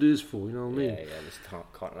long am I going to do this for? You know what I mean? Yeah, this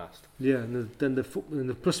can't last. Yeah, and then the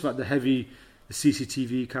plus about the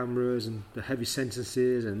CCTV cameras and the heavy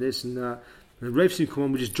sentences and this and that. And the rave scene come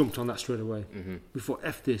on, we just jumped on that straight away. Mm-hmm. We thought,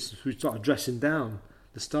 F this. We started dressing down.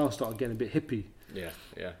 The style started getting a bit hippie. Yeah.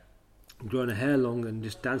 Growing a hair long and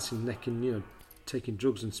just dancing, necking, taking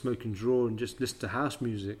drugs and smoking draw and just listen to house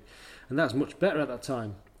music. And that was much better at that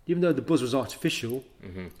time. Even though the buzz was artificial,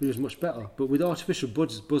 it was much better. But with artificial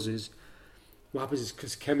buzzes, what happens is,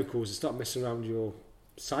 because chemicals, they start messing around your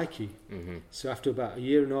psyche. Mm-hmm. So after about a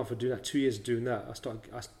year and a half of doing that, 2 years of doing that,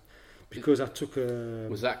 because I took a...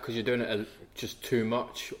 Was that because you're doing it just too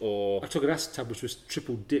much, or...? I took an acid tab which was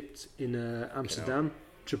triple dipped in Amsterdam.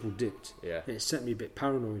 Triple dipped. Yeah. And it set me a bit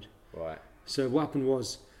paranoid. Right. So what happened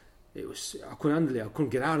was, I couldn't handle it. I couldn't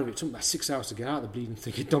get out of it. It took me about 6 hours to get out of the bleeding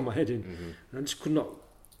thing. It done my head in. Mm-hmm. And I just could not...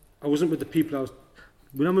 I wasn't with the people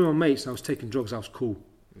when I'm with my mates and I was taking drugs, I was cool.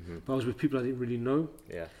 Mm-hmm. But I was with people I didn't really know.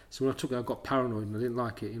 Yeah. So when I took it, I got paranoid and I didn't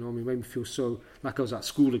like it. You know what I mean? It made me feel so like I was at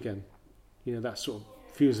school again. That sort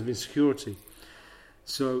of feelings of insecurity.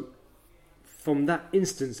 So from that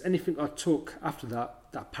instance, anything I took after that,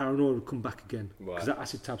 that paranoia would come back again because that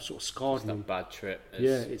acid tab sort of scarred me. That bad trip.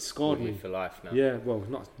 It scarred me for life now. Yeah, well,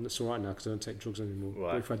 it's all right now because I don't take drugs anymore.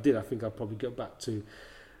 Right. But if I did, I think I'd probably get back to,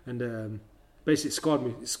 and basically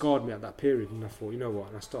it scarred me at that period. And I thought, you know what?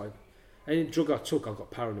 And I started. Any drug I took, I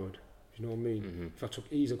got paranoid. You know what I mean? Mm-hmm. If I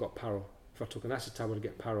took Ease, I got paro. If I took an acid tab, I'd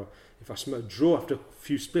get paro. If I smoked draw after a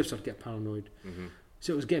few spliffs, I'd get paranoid. Mm-hmm.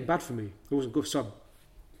 So it was getting bad for me. It wasn't good. So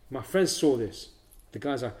my friends saw this. The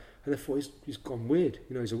guys and they thought he's gone weird.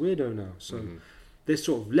 You know, he's a weirdo now. So they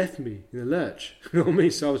sort of left me in the lurch. You know what I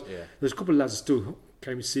mean? So there's a couple of lads that still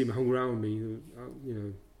came to see me, hung around with me. You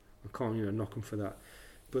know, I can't knock them for that.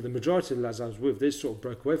 But the majority of the lads I was with, they sort of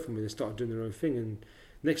broke away from me. They started doing their own thing. And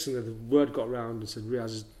next thing, the word got around and said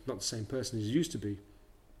Riaz is not the same person as he used to be.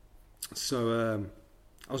 So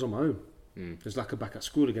I was on my own. It was like back at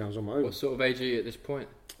school again. I was on my own. What sort of age are you at this point?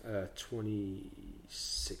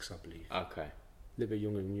 26, I believe. Okay. A little bit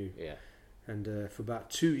younger than you. Yeah. And for about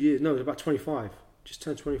 2 years, no, about 25. Just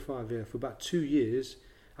turned 25, yeah. For about 2 years,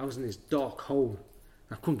 I was in this dark hole.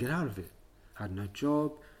 I couldn't get out of it. I had no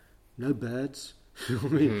job, no birds. You know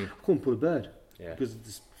what I mean? I couldn't pull a bird because of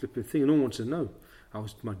this flipping thing. And no one wanted to know.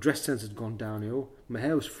 My dress sense had gone downhill. My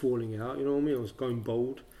hair was falling out. You know what I mean? I was going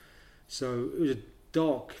bald. So it was a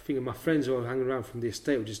dark thing. And my friends who were hanging around from the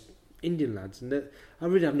estate were just Indian lads, and I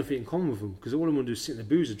really had nothing in common with them because all I wanted to do was sit in the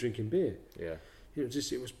boozer drinking beer. Yeah,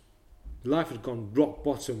 life had gone rock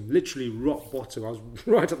bottom, literally rock bottom. I was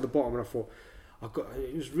right at the bottom, and I thought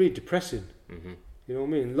it was really depressing. Mm-hmm. You know what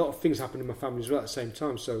I mean? A lot of things happened in my family as well at the same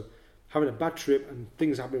time. So having a bad trip and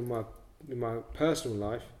things happening in my personal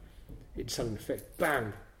life, it just had an effect.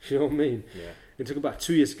 Bang! You know what I mean? Yeah. It took about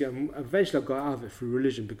 2 years to get. Eventually, I got out of it through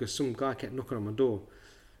religion because some guy kept knocking on my door.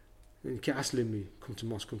 And he kept asking me, come to the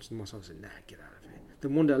mosque. I said, nah, get out of here.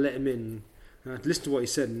 Then one day I let him in, and I listened to what he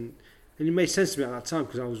said, and it made sense to me at that time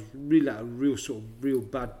because I was really at a real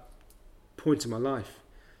bad point in my life.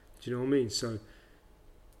 Do you know what I mean? So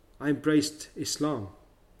I embraced Islam.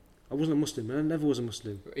 I wasn't a Muslim, man. I never was a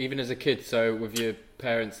Muslim. Even as a kid, so with your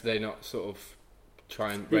parents, they not sort of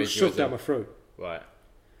try and raise you? It was shoved down my throat. Right.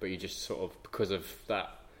 But you just sort of, because of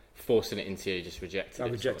that, forcing it into you, just rejected it. I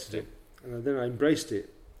rejected it. And then I embraced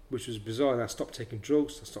it, which was bizarre. And I stopped taking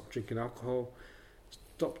drugs, I stopped drinking alcohol,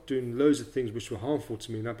 stopped doing loads of things which were harmful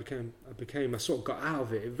to me, and I sort of got out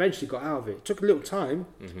of it. Eventually got out of it. It took a little time.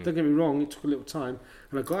 Mm-hmm. Don't get me wrong, it took a little time,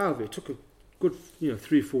 and I got out of it. It took a good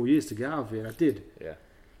 3-4 years to get out of it, and I did. Yeah.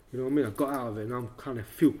 You know what I mean? I got out of it, and I'm kind of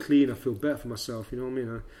feel clean. I feel better for myself. You know what I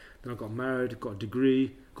mean? Then I got married, got a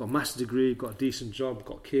degree, got a master's degree, got a decent job,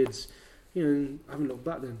 got kids. You know, and I haven't looked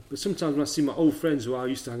back then. But sometimes when I see my old friends who I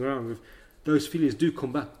used to hang around with, those feelings do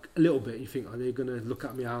come back a little bit. You think, are they going to look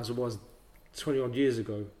at me as I was 20 odd years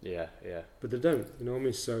ago? Yeah, yeah. But they don't. You know what I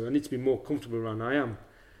mean? So I need to be more comfortable around. I am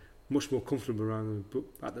much more comfortable around them.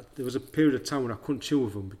 But there was a period of time when I couldn't chill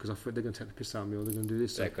with them because I thought they're going to take the piss out of me or they're going to do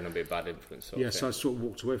this. They're going to be a bad influence. Yeah, so I sort of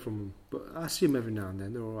walked away from them. But I see them every now and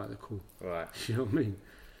then. They're all right. They're cool. Right. You know what I mean?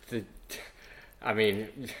 I mean,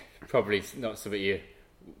 probably not something you're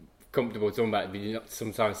comfortable talking about, but you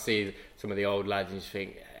sometimes see some of the old lads and you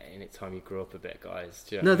think, ain't it time you grow up a bit, guys?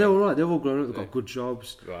 Do you know they're all right. They're all grown up. They've got good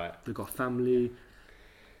jobs. Right. They've got family.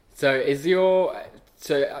 So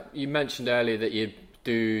you mentioned earlier that you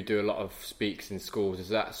do a lot of speaks in schools. Is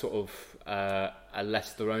that sort of a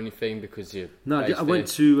Leicester only thing because you? No, I went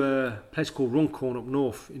to a place called Runcorn up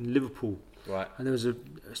north in Liverpool. Right. And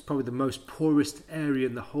it's probably the most poorest area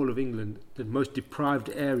in the whole of England, the most deprived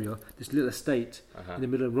area, this little estate in the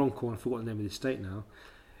middle of Runcorn. I forgot the name of the estate now.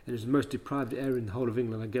 And it's the most deprived area in the whole of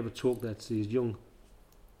England. I gave a talk there to these young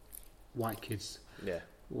white kids. Yeah.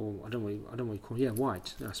 Or I don't know what you call them. Yeah,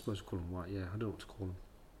 white. I suppose I call them white. Yeah, I don't know what to call them.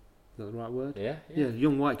 Is that the right word? Yeah. Yeah,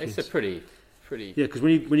 young white kids. It's a pretty. Yeah, because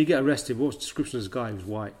when you get arrested, what's the description of this guy? He was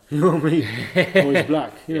white. You know what I mean? Or he's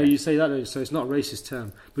black. You know, you say that, so it's not a racist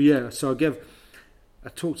term. But yeah, so I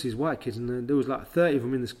talked to these white kids, and there was like 30 of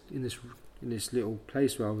them in this little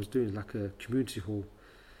place where I was doing like a community hall.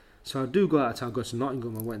 So I do go out of town. I go to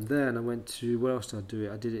Nottingham. I went there, and I went to where else did I do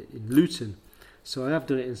it? I did it in Luton. So I have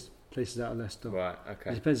done it in places out of Leicester. Right.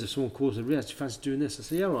 Okay. It depends if someone calls and Riaz, do you fancy doing this? I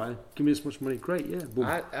say, yeah, all right. Give me this much money. Great.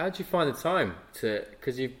 Yeah. How do you find the time to?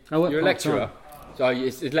 Because you're a lecturer. So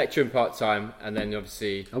it's lecturing part time, and then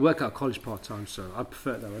obviously I work at college part time, so I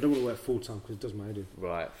prefer it that way. I don't want to work full time because it does my head in.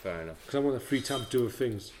 Right, fair enough. Because I want the free time to do other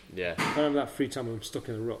things. Yeah. If I don't have that free time, I'm stuck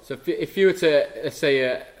in a rut. So if you were to, let's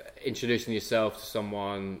say, introducing yourself to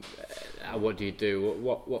someone, what do you do?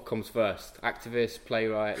 What comes first? Activist,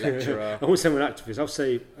 playwright, lecturer? I wouldn't say I'm an activist. I'll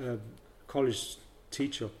say college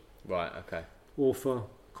teacher. Right. Okay. Author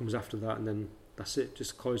comes after that, and then that's it.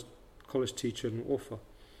 Just college teacher and author.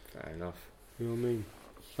 Fair enough. You know what I mean?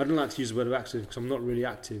 I don't like to use the word active because I'm not really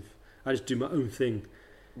active. I just do my own thing.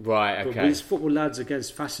 Right, okay. But with these football lads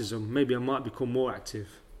against fascism, maybe I might become more active.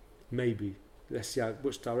 Maybe. Let's see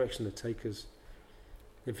which direction they take us.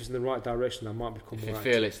 If it's in the right direction, I might become more active. If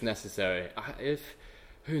you feel it's necessary.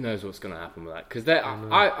 Who knows what's going to happen with that? Because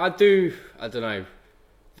I don't know.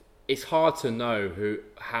 It's hard to know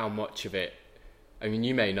how much of it. I mean,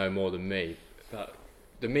 you may know more than me, but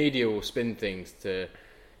the media will spin things to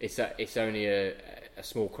it's only a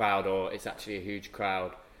small crowd or it's actually a huge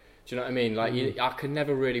crowd. Do you know what I mean? Like, I can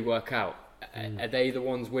never really work out. Are they the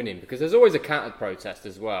ones winning? Because there's always a counter-protest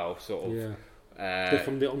as well, sort of. Yeah. They're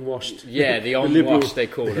from the unwashed. Yeah, the unwashed, liberal, they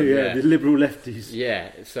call them. Yeah, the liberal lefties.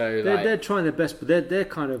 Yeah, so they're trying their best, but they're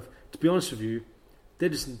kind of, to be honest with you, they're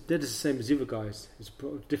just the same as the other guys. It's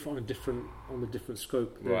different on a different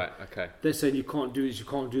scope. Right. Okay. They're saying you can't do this, you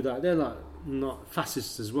can't do that. They're like not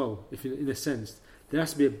fascists as well, if in a sense. There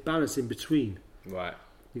has to be a balance in between. Right.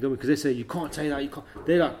 You got me? Because they say you can't say that. You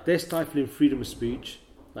can't. They're stifling freedom of speech.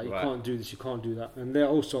 Like you can't do this, you can't do that. And they're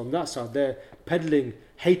also on that side. They're peddling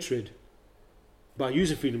hatred by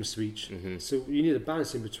using freedom of speech. Mm-hmm. So you need a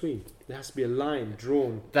balance in between. There has to be a line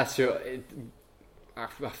drawn. That's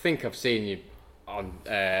I think I've seen you on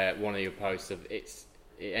one of your posts of it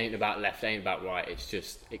ain't about left, ain't about right. It's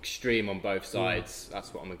just extreme on both sides. Yeah.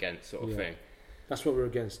 That's what I'm against, sort of thing. That's what we're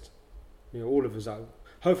against. All of us are.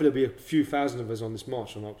 Hopefully there'll be a few thousand of us on this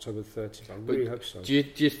march on October 30th. I really hope so. Do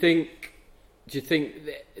you think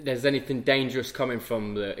there's anything dangerous coming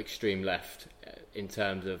from the extreme left in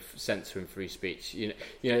terms of censoring free speech?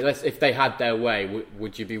 If they had their way,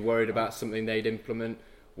 would you be worried about something they'd implement?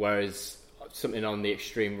 Whereas something on the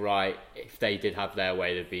extreme right, if they did have their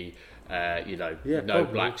way, there'd be no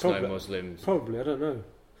probably, blacks, no Muslims. Probably, I don't know.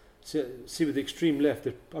 See, with the extreme left,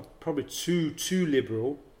 they're probably too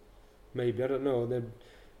liberal. Maybe, I don't know.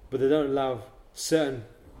 But they don't allow certain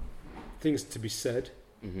things to be said.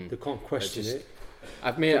 Mm-hmm. They can't question it.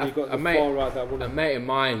 A mate of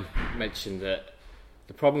mine mentioned that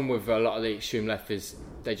the problem with a lot of the extreme left is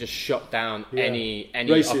they just shut down any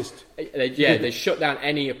racist. They shut down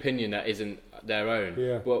any opinion that isn't their own.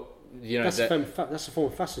 Yeah. But that's a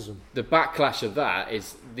form of fascism. The backlash of that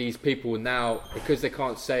is these people now, because they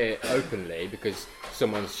can't say it openly because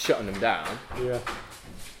someone's shutting them down. Yeah.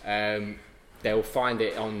 They'll find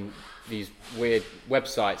it on these weird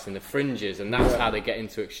websites and the fringes, and that's how they get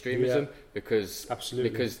into extremism. Because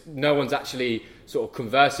no one's actually sort of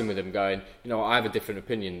conversing with them, going, I have a different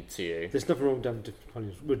opinion to you. There's nothing wrong with having different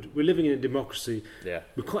opinions. We're living in a democracy. Yeah.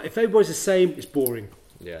 If everybody's the same, it's boring.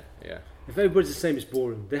 Yeah. If everybody's the same, it's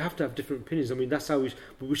boring. They have to have different opinions. I mean, that's how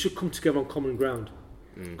we should come together on common ground.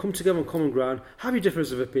 Come together on common ground. Have your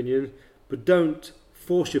difference of opinion, but don't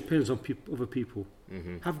force your opinions on other people.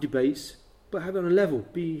 Mm-hmm. Have debates, but have it on a level.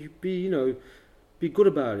 Be good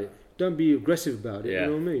about it. Don't be aggressive about it. Yeah. You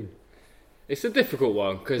know what I mean? It's a difficult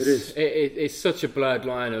one because it's such a blurred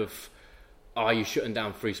line of, are you shutting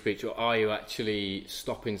down free speech or are you actually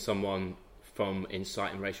stopping someone from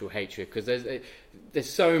inciting racial hatred? Because there's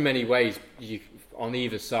so many ways on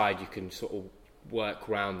either side you can sort of work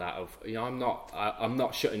around that. Of I'm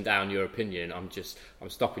not shutting down your opinion. I'm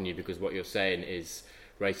stopping you because what you're saying is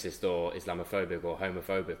racist or Islamophobic or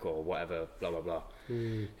homophobic or whatever. Blah blah blah.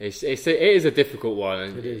 It is a difficult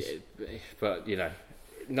one. It is, but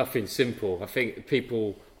nothing simple. I think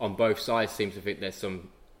people on both sides seem to think there's some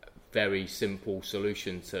very simple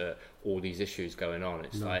solution to all these issues going on.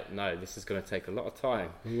 It's no, this is going to take a lot of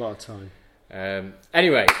time.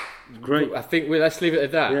 Anyway, great. I think let's leave it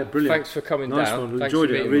at that. Yeah, brilliant. Thanks for coming nice down. One. Thanks enjoyed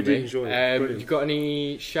for it. Really enjoyed it. You got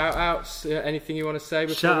any shout outs? Anything you want to say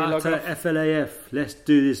before shout we log out off? to FLAF. Let's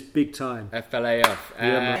do this big time.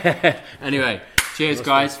 FLAF. Anyway, cheers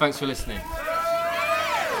guys. Thanks for listening.